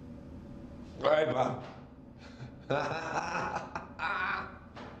right, Bob.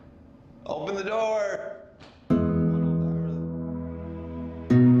 Open the door.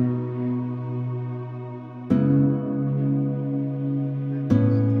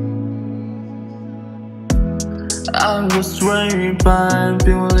 I was raised by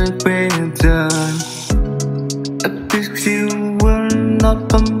feeling better. I wish you were not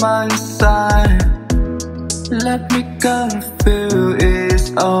by my side. Let me go, feel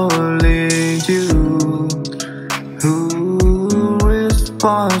it's only you who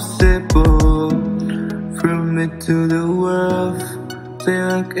responsible. From me to the world,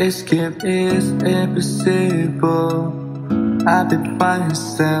 think escape is impossible. I've been by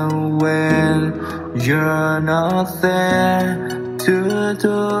myself when you're not there to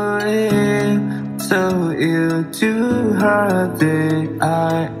do it. So you do hurt it.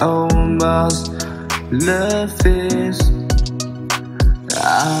 I almost love this.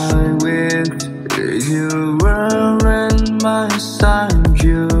 I wish you weren't my side.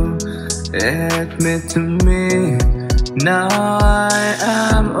 You admit to me. Now I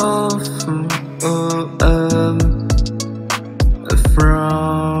am off.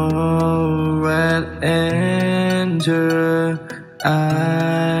 From red enter,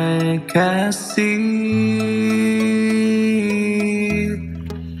 I can see.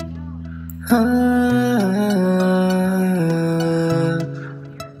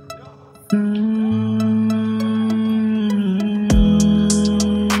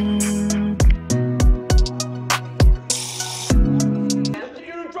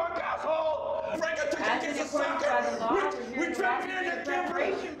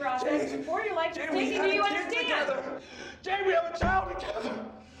 Before your life is taken, do you understand? Jane, we have a child together.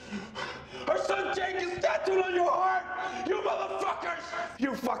 Our son Jake is tattooed on your heart. You motherfuckers!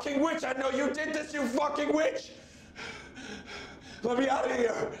 You fucking witch! I know you did this, you fucking witch! Let me out of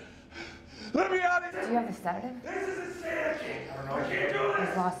here! Let me out of here! Do you have a sedative? This is insanity! I don't know. I can't do this!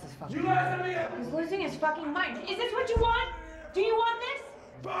 He's lost his fucking You guys let me out! He's losing his fucking mind. Is this what you want? Do you want this?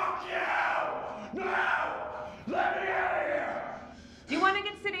 Fuck you! No! Let me out of here! Do you want to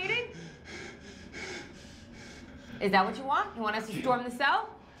get sedated? Is that what you want? You want us to storm the cell?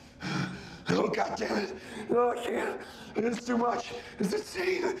 Oh, God damn it. No, I can't. It's too much. It's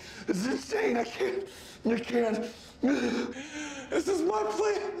insane. It's insane. I can't. I can't. This is my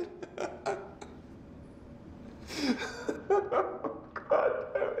plan. God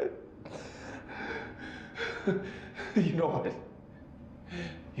damn it. You know what?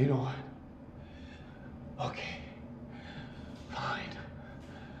 You know what? Okay. Fine.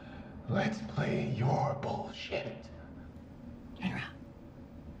 Let's play your bullshit. Turn around.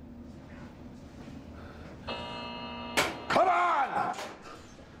 Come on!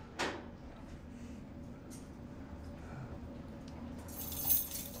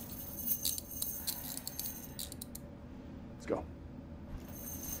 Let's go.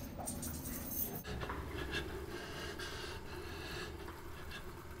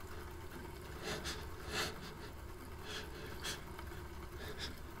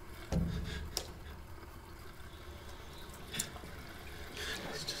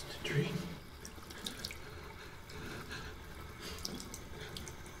 It's just a dream.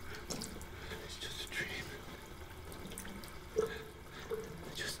 It's just a dream.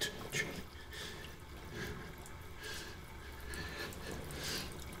 Just a dream.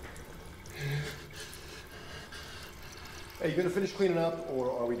 Hey, you gonna finish cleaning up,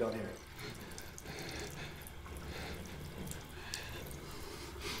 or are we done here?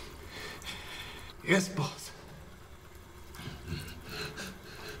 Yes, boss.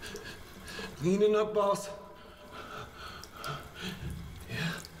 Cleaning up, boss.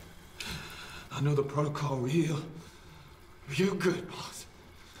 Yeah. I know the protocol real good, boss.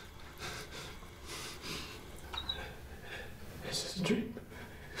 It's just a dream.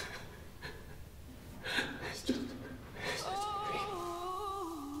 It's just a dream.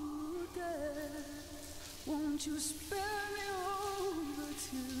 Oh, Dad, won't you spare me over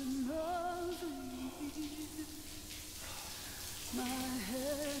till another year? My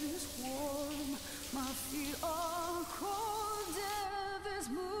head is warm, my feet are cold, death is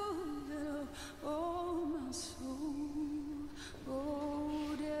moving oh my soul.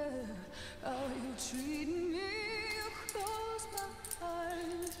 Oh, dear, how you treat me? You close my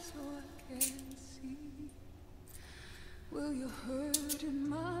eyes so I can't see. Will you hurt in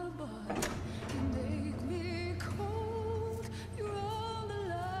my body and make me cold? You're all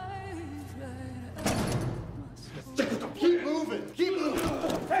alive right out my soul. Keep moving! Keep moving!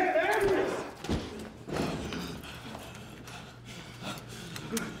 Hey, there!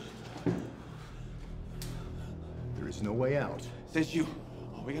 There is no way out. Says you.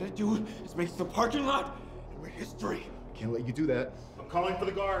 All we gotta do is make it to the parking lot, and we're history. I can't let you do that. I'm calling for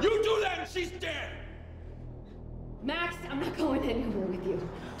the guard. You do that and she's dead! Max, I'm not going anywhere with you.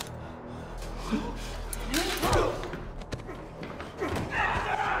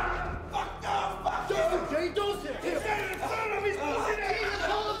 Jay, don't sit here! He's pushing it! He's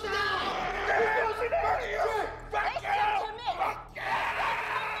pulling down! He's pushing it!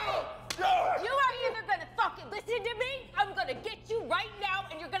 You are either gonna fucking listen to me, I'm gonna get you right now,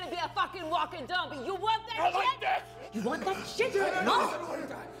 and you're gonna be a fucking walking zombie. You want that shit? Like this. You want that shit? No! I don't want to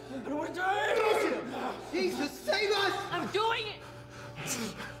die. I don't want to die. Jesus, save us! I'm doing it!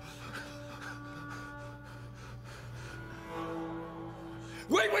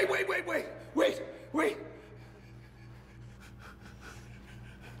 Wait.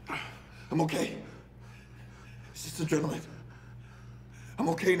 I'm okay. It's just adrenaline. I'm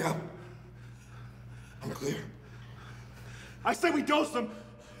okay now. I'm clear. I say we dose him.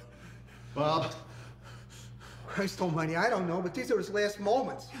 Bob. Christ almighty, I don't know, but these are his last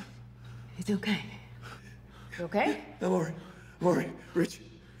moments. It's okay. You okay? I'm all right. Rich,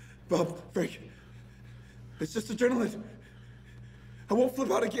 Bob, Frank. It's just adrenaline. I won't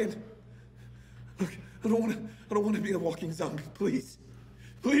flip out again. Look, I don't want to be a walking zombie. Please.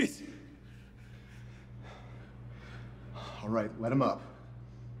 All right, let him up.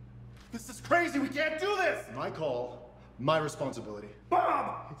 This is crazy. We can't do this. My call, my responsibility.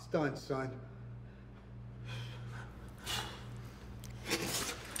 Bob! It's done, son.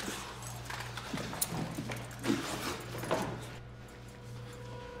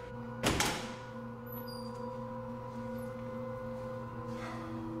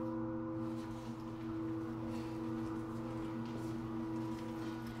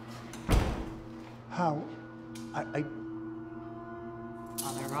 How?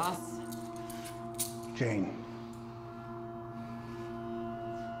 Father Ross. Jane.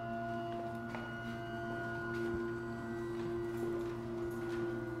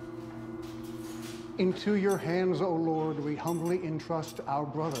 Into your hands, O Lord, we humbly entrust our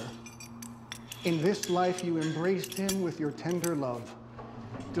brother. In this life you embraced him with your tender love.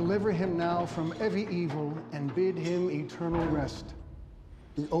 Deliver him now from every evil and bid him eternal rest.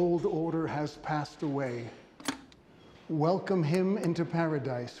 The old order has passed away. Welcome him into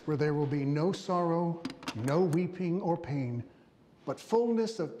paradise, where there will be no sorrow, no weeping or pain, but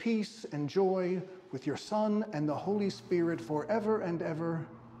fullness of peace and joy with your Son and the Holy Spirit forever and ever.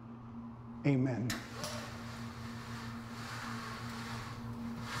 Amen.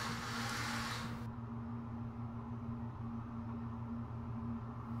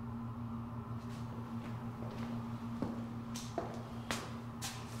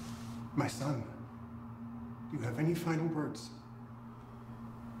 My son, do you have any final words?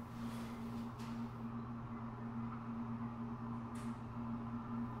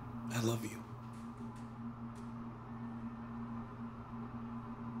 I love you.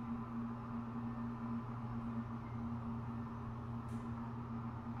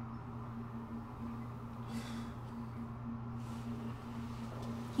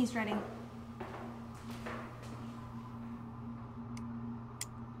 He's ready.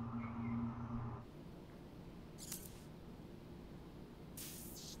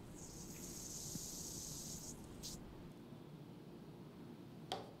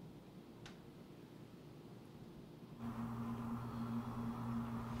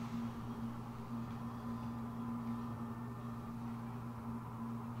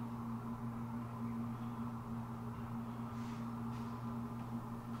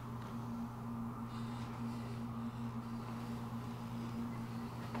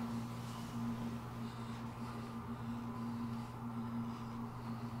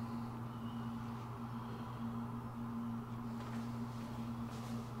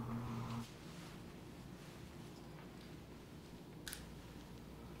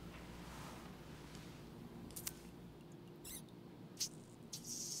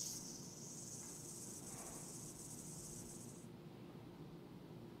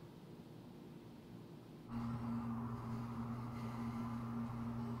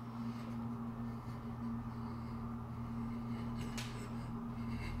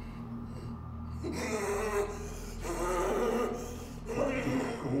 What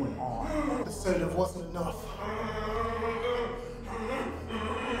is going on? The sedative wasn't enough.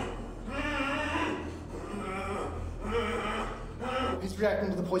 He's reacting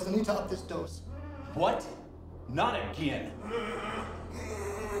to the poison. I need to up this dose. What? Not again.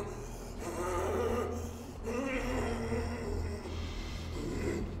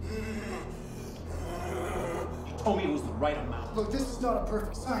 You told me it was the right amount. Look, this is not a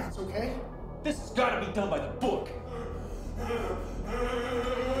perfect science, okay? This has got to be done by the book.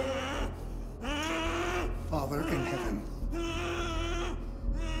 Father in heaven,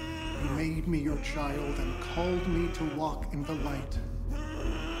 you made me your child and called me to walk in the light.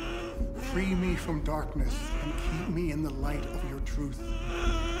 Free me from darkness and keep me in the light of your truth.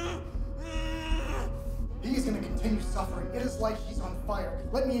 He's gonna continue suffering. It is like he's on fire.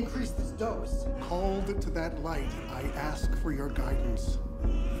 Let me increase this dose. Called to that light, I ask for your guidance.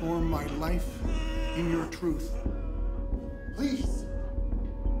 Form my life in your truth. Please.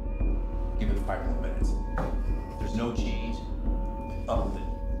 Give it 5 more minutes. If there's no change, up the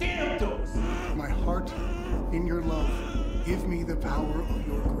damn dose. My heart in your love. Give me the power of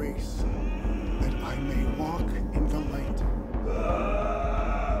your grace, that I may walk in the light.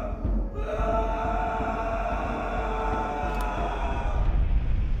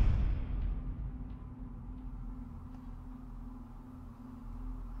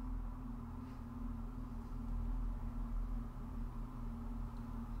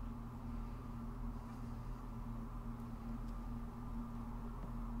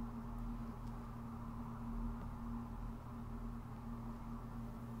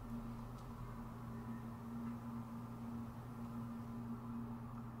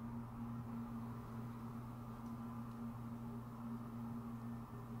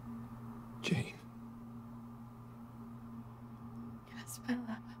 Jane. Yes, my love.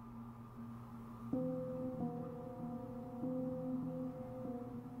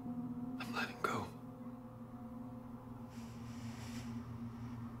 I'm letting go.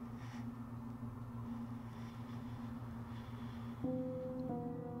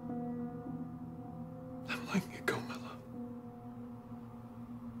 I'm letting it go, my love.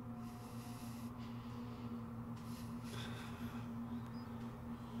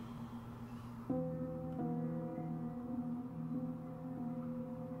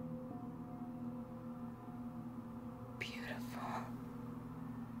 Beautiful.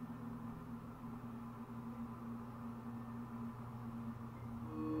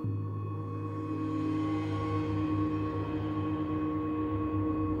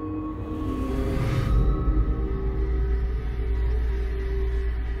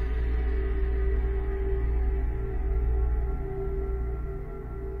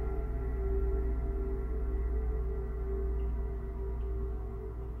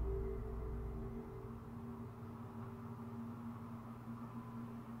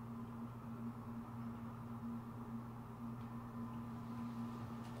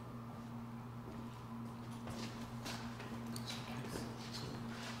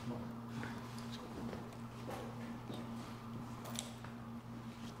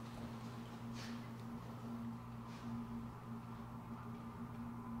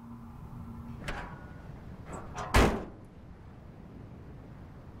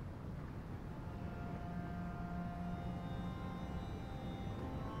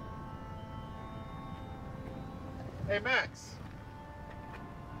 Hey, Max.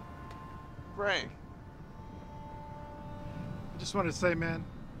 Frank. I just wanted to say, man,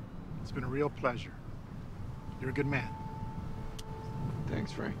 it's been a real pleasure. You're a good man.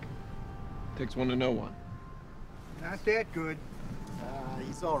 Thanks, Frank. Takes one to know one. Not that good.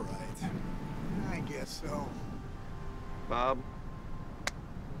 He's all right. I guess so. Bob.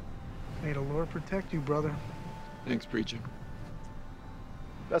 May the Lord protect you, brother. Thanks, preacher.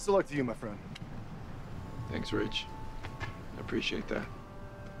 Best of luck to you, my friend. Thanks, Rich. I appreciate that.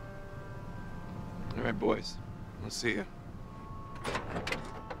 All right, boys. I'll see you.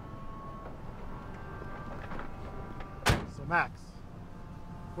 So, Max,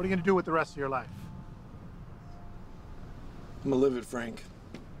 what are you gonna do with the rest of your life? I'm gonna live it, Frank.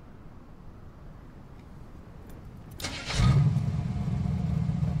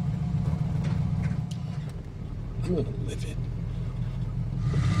 I'm gonna live it.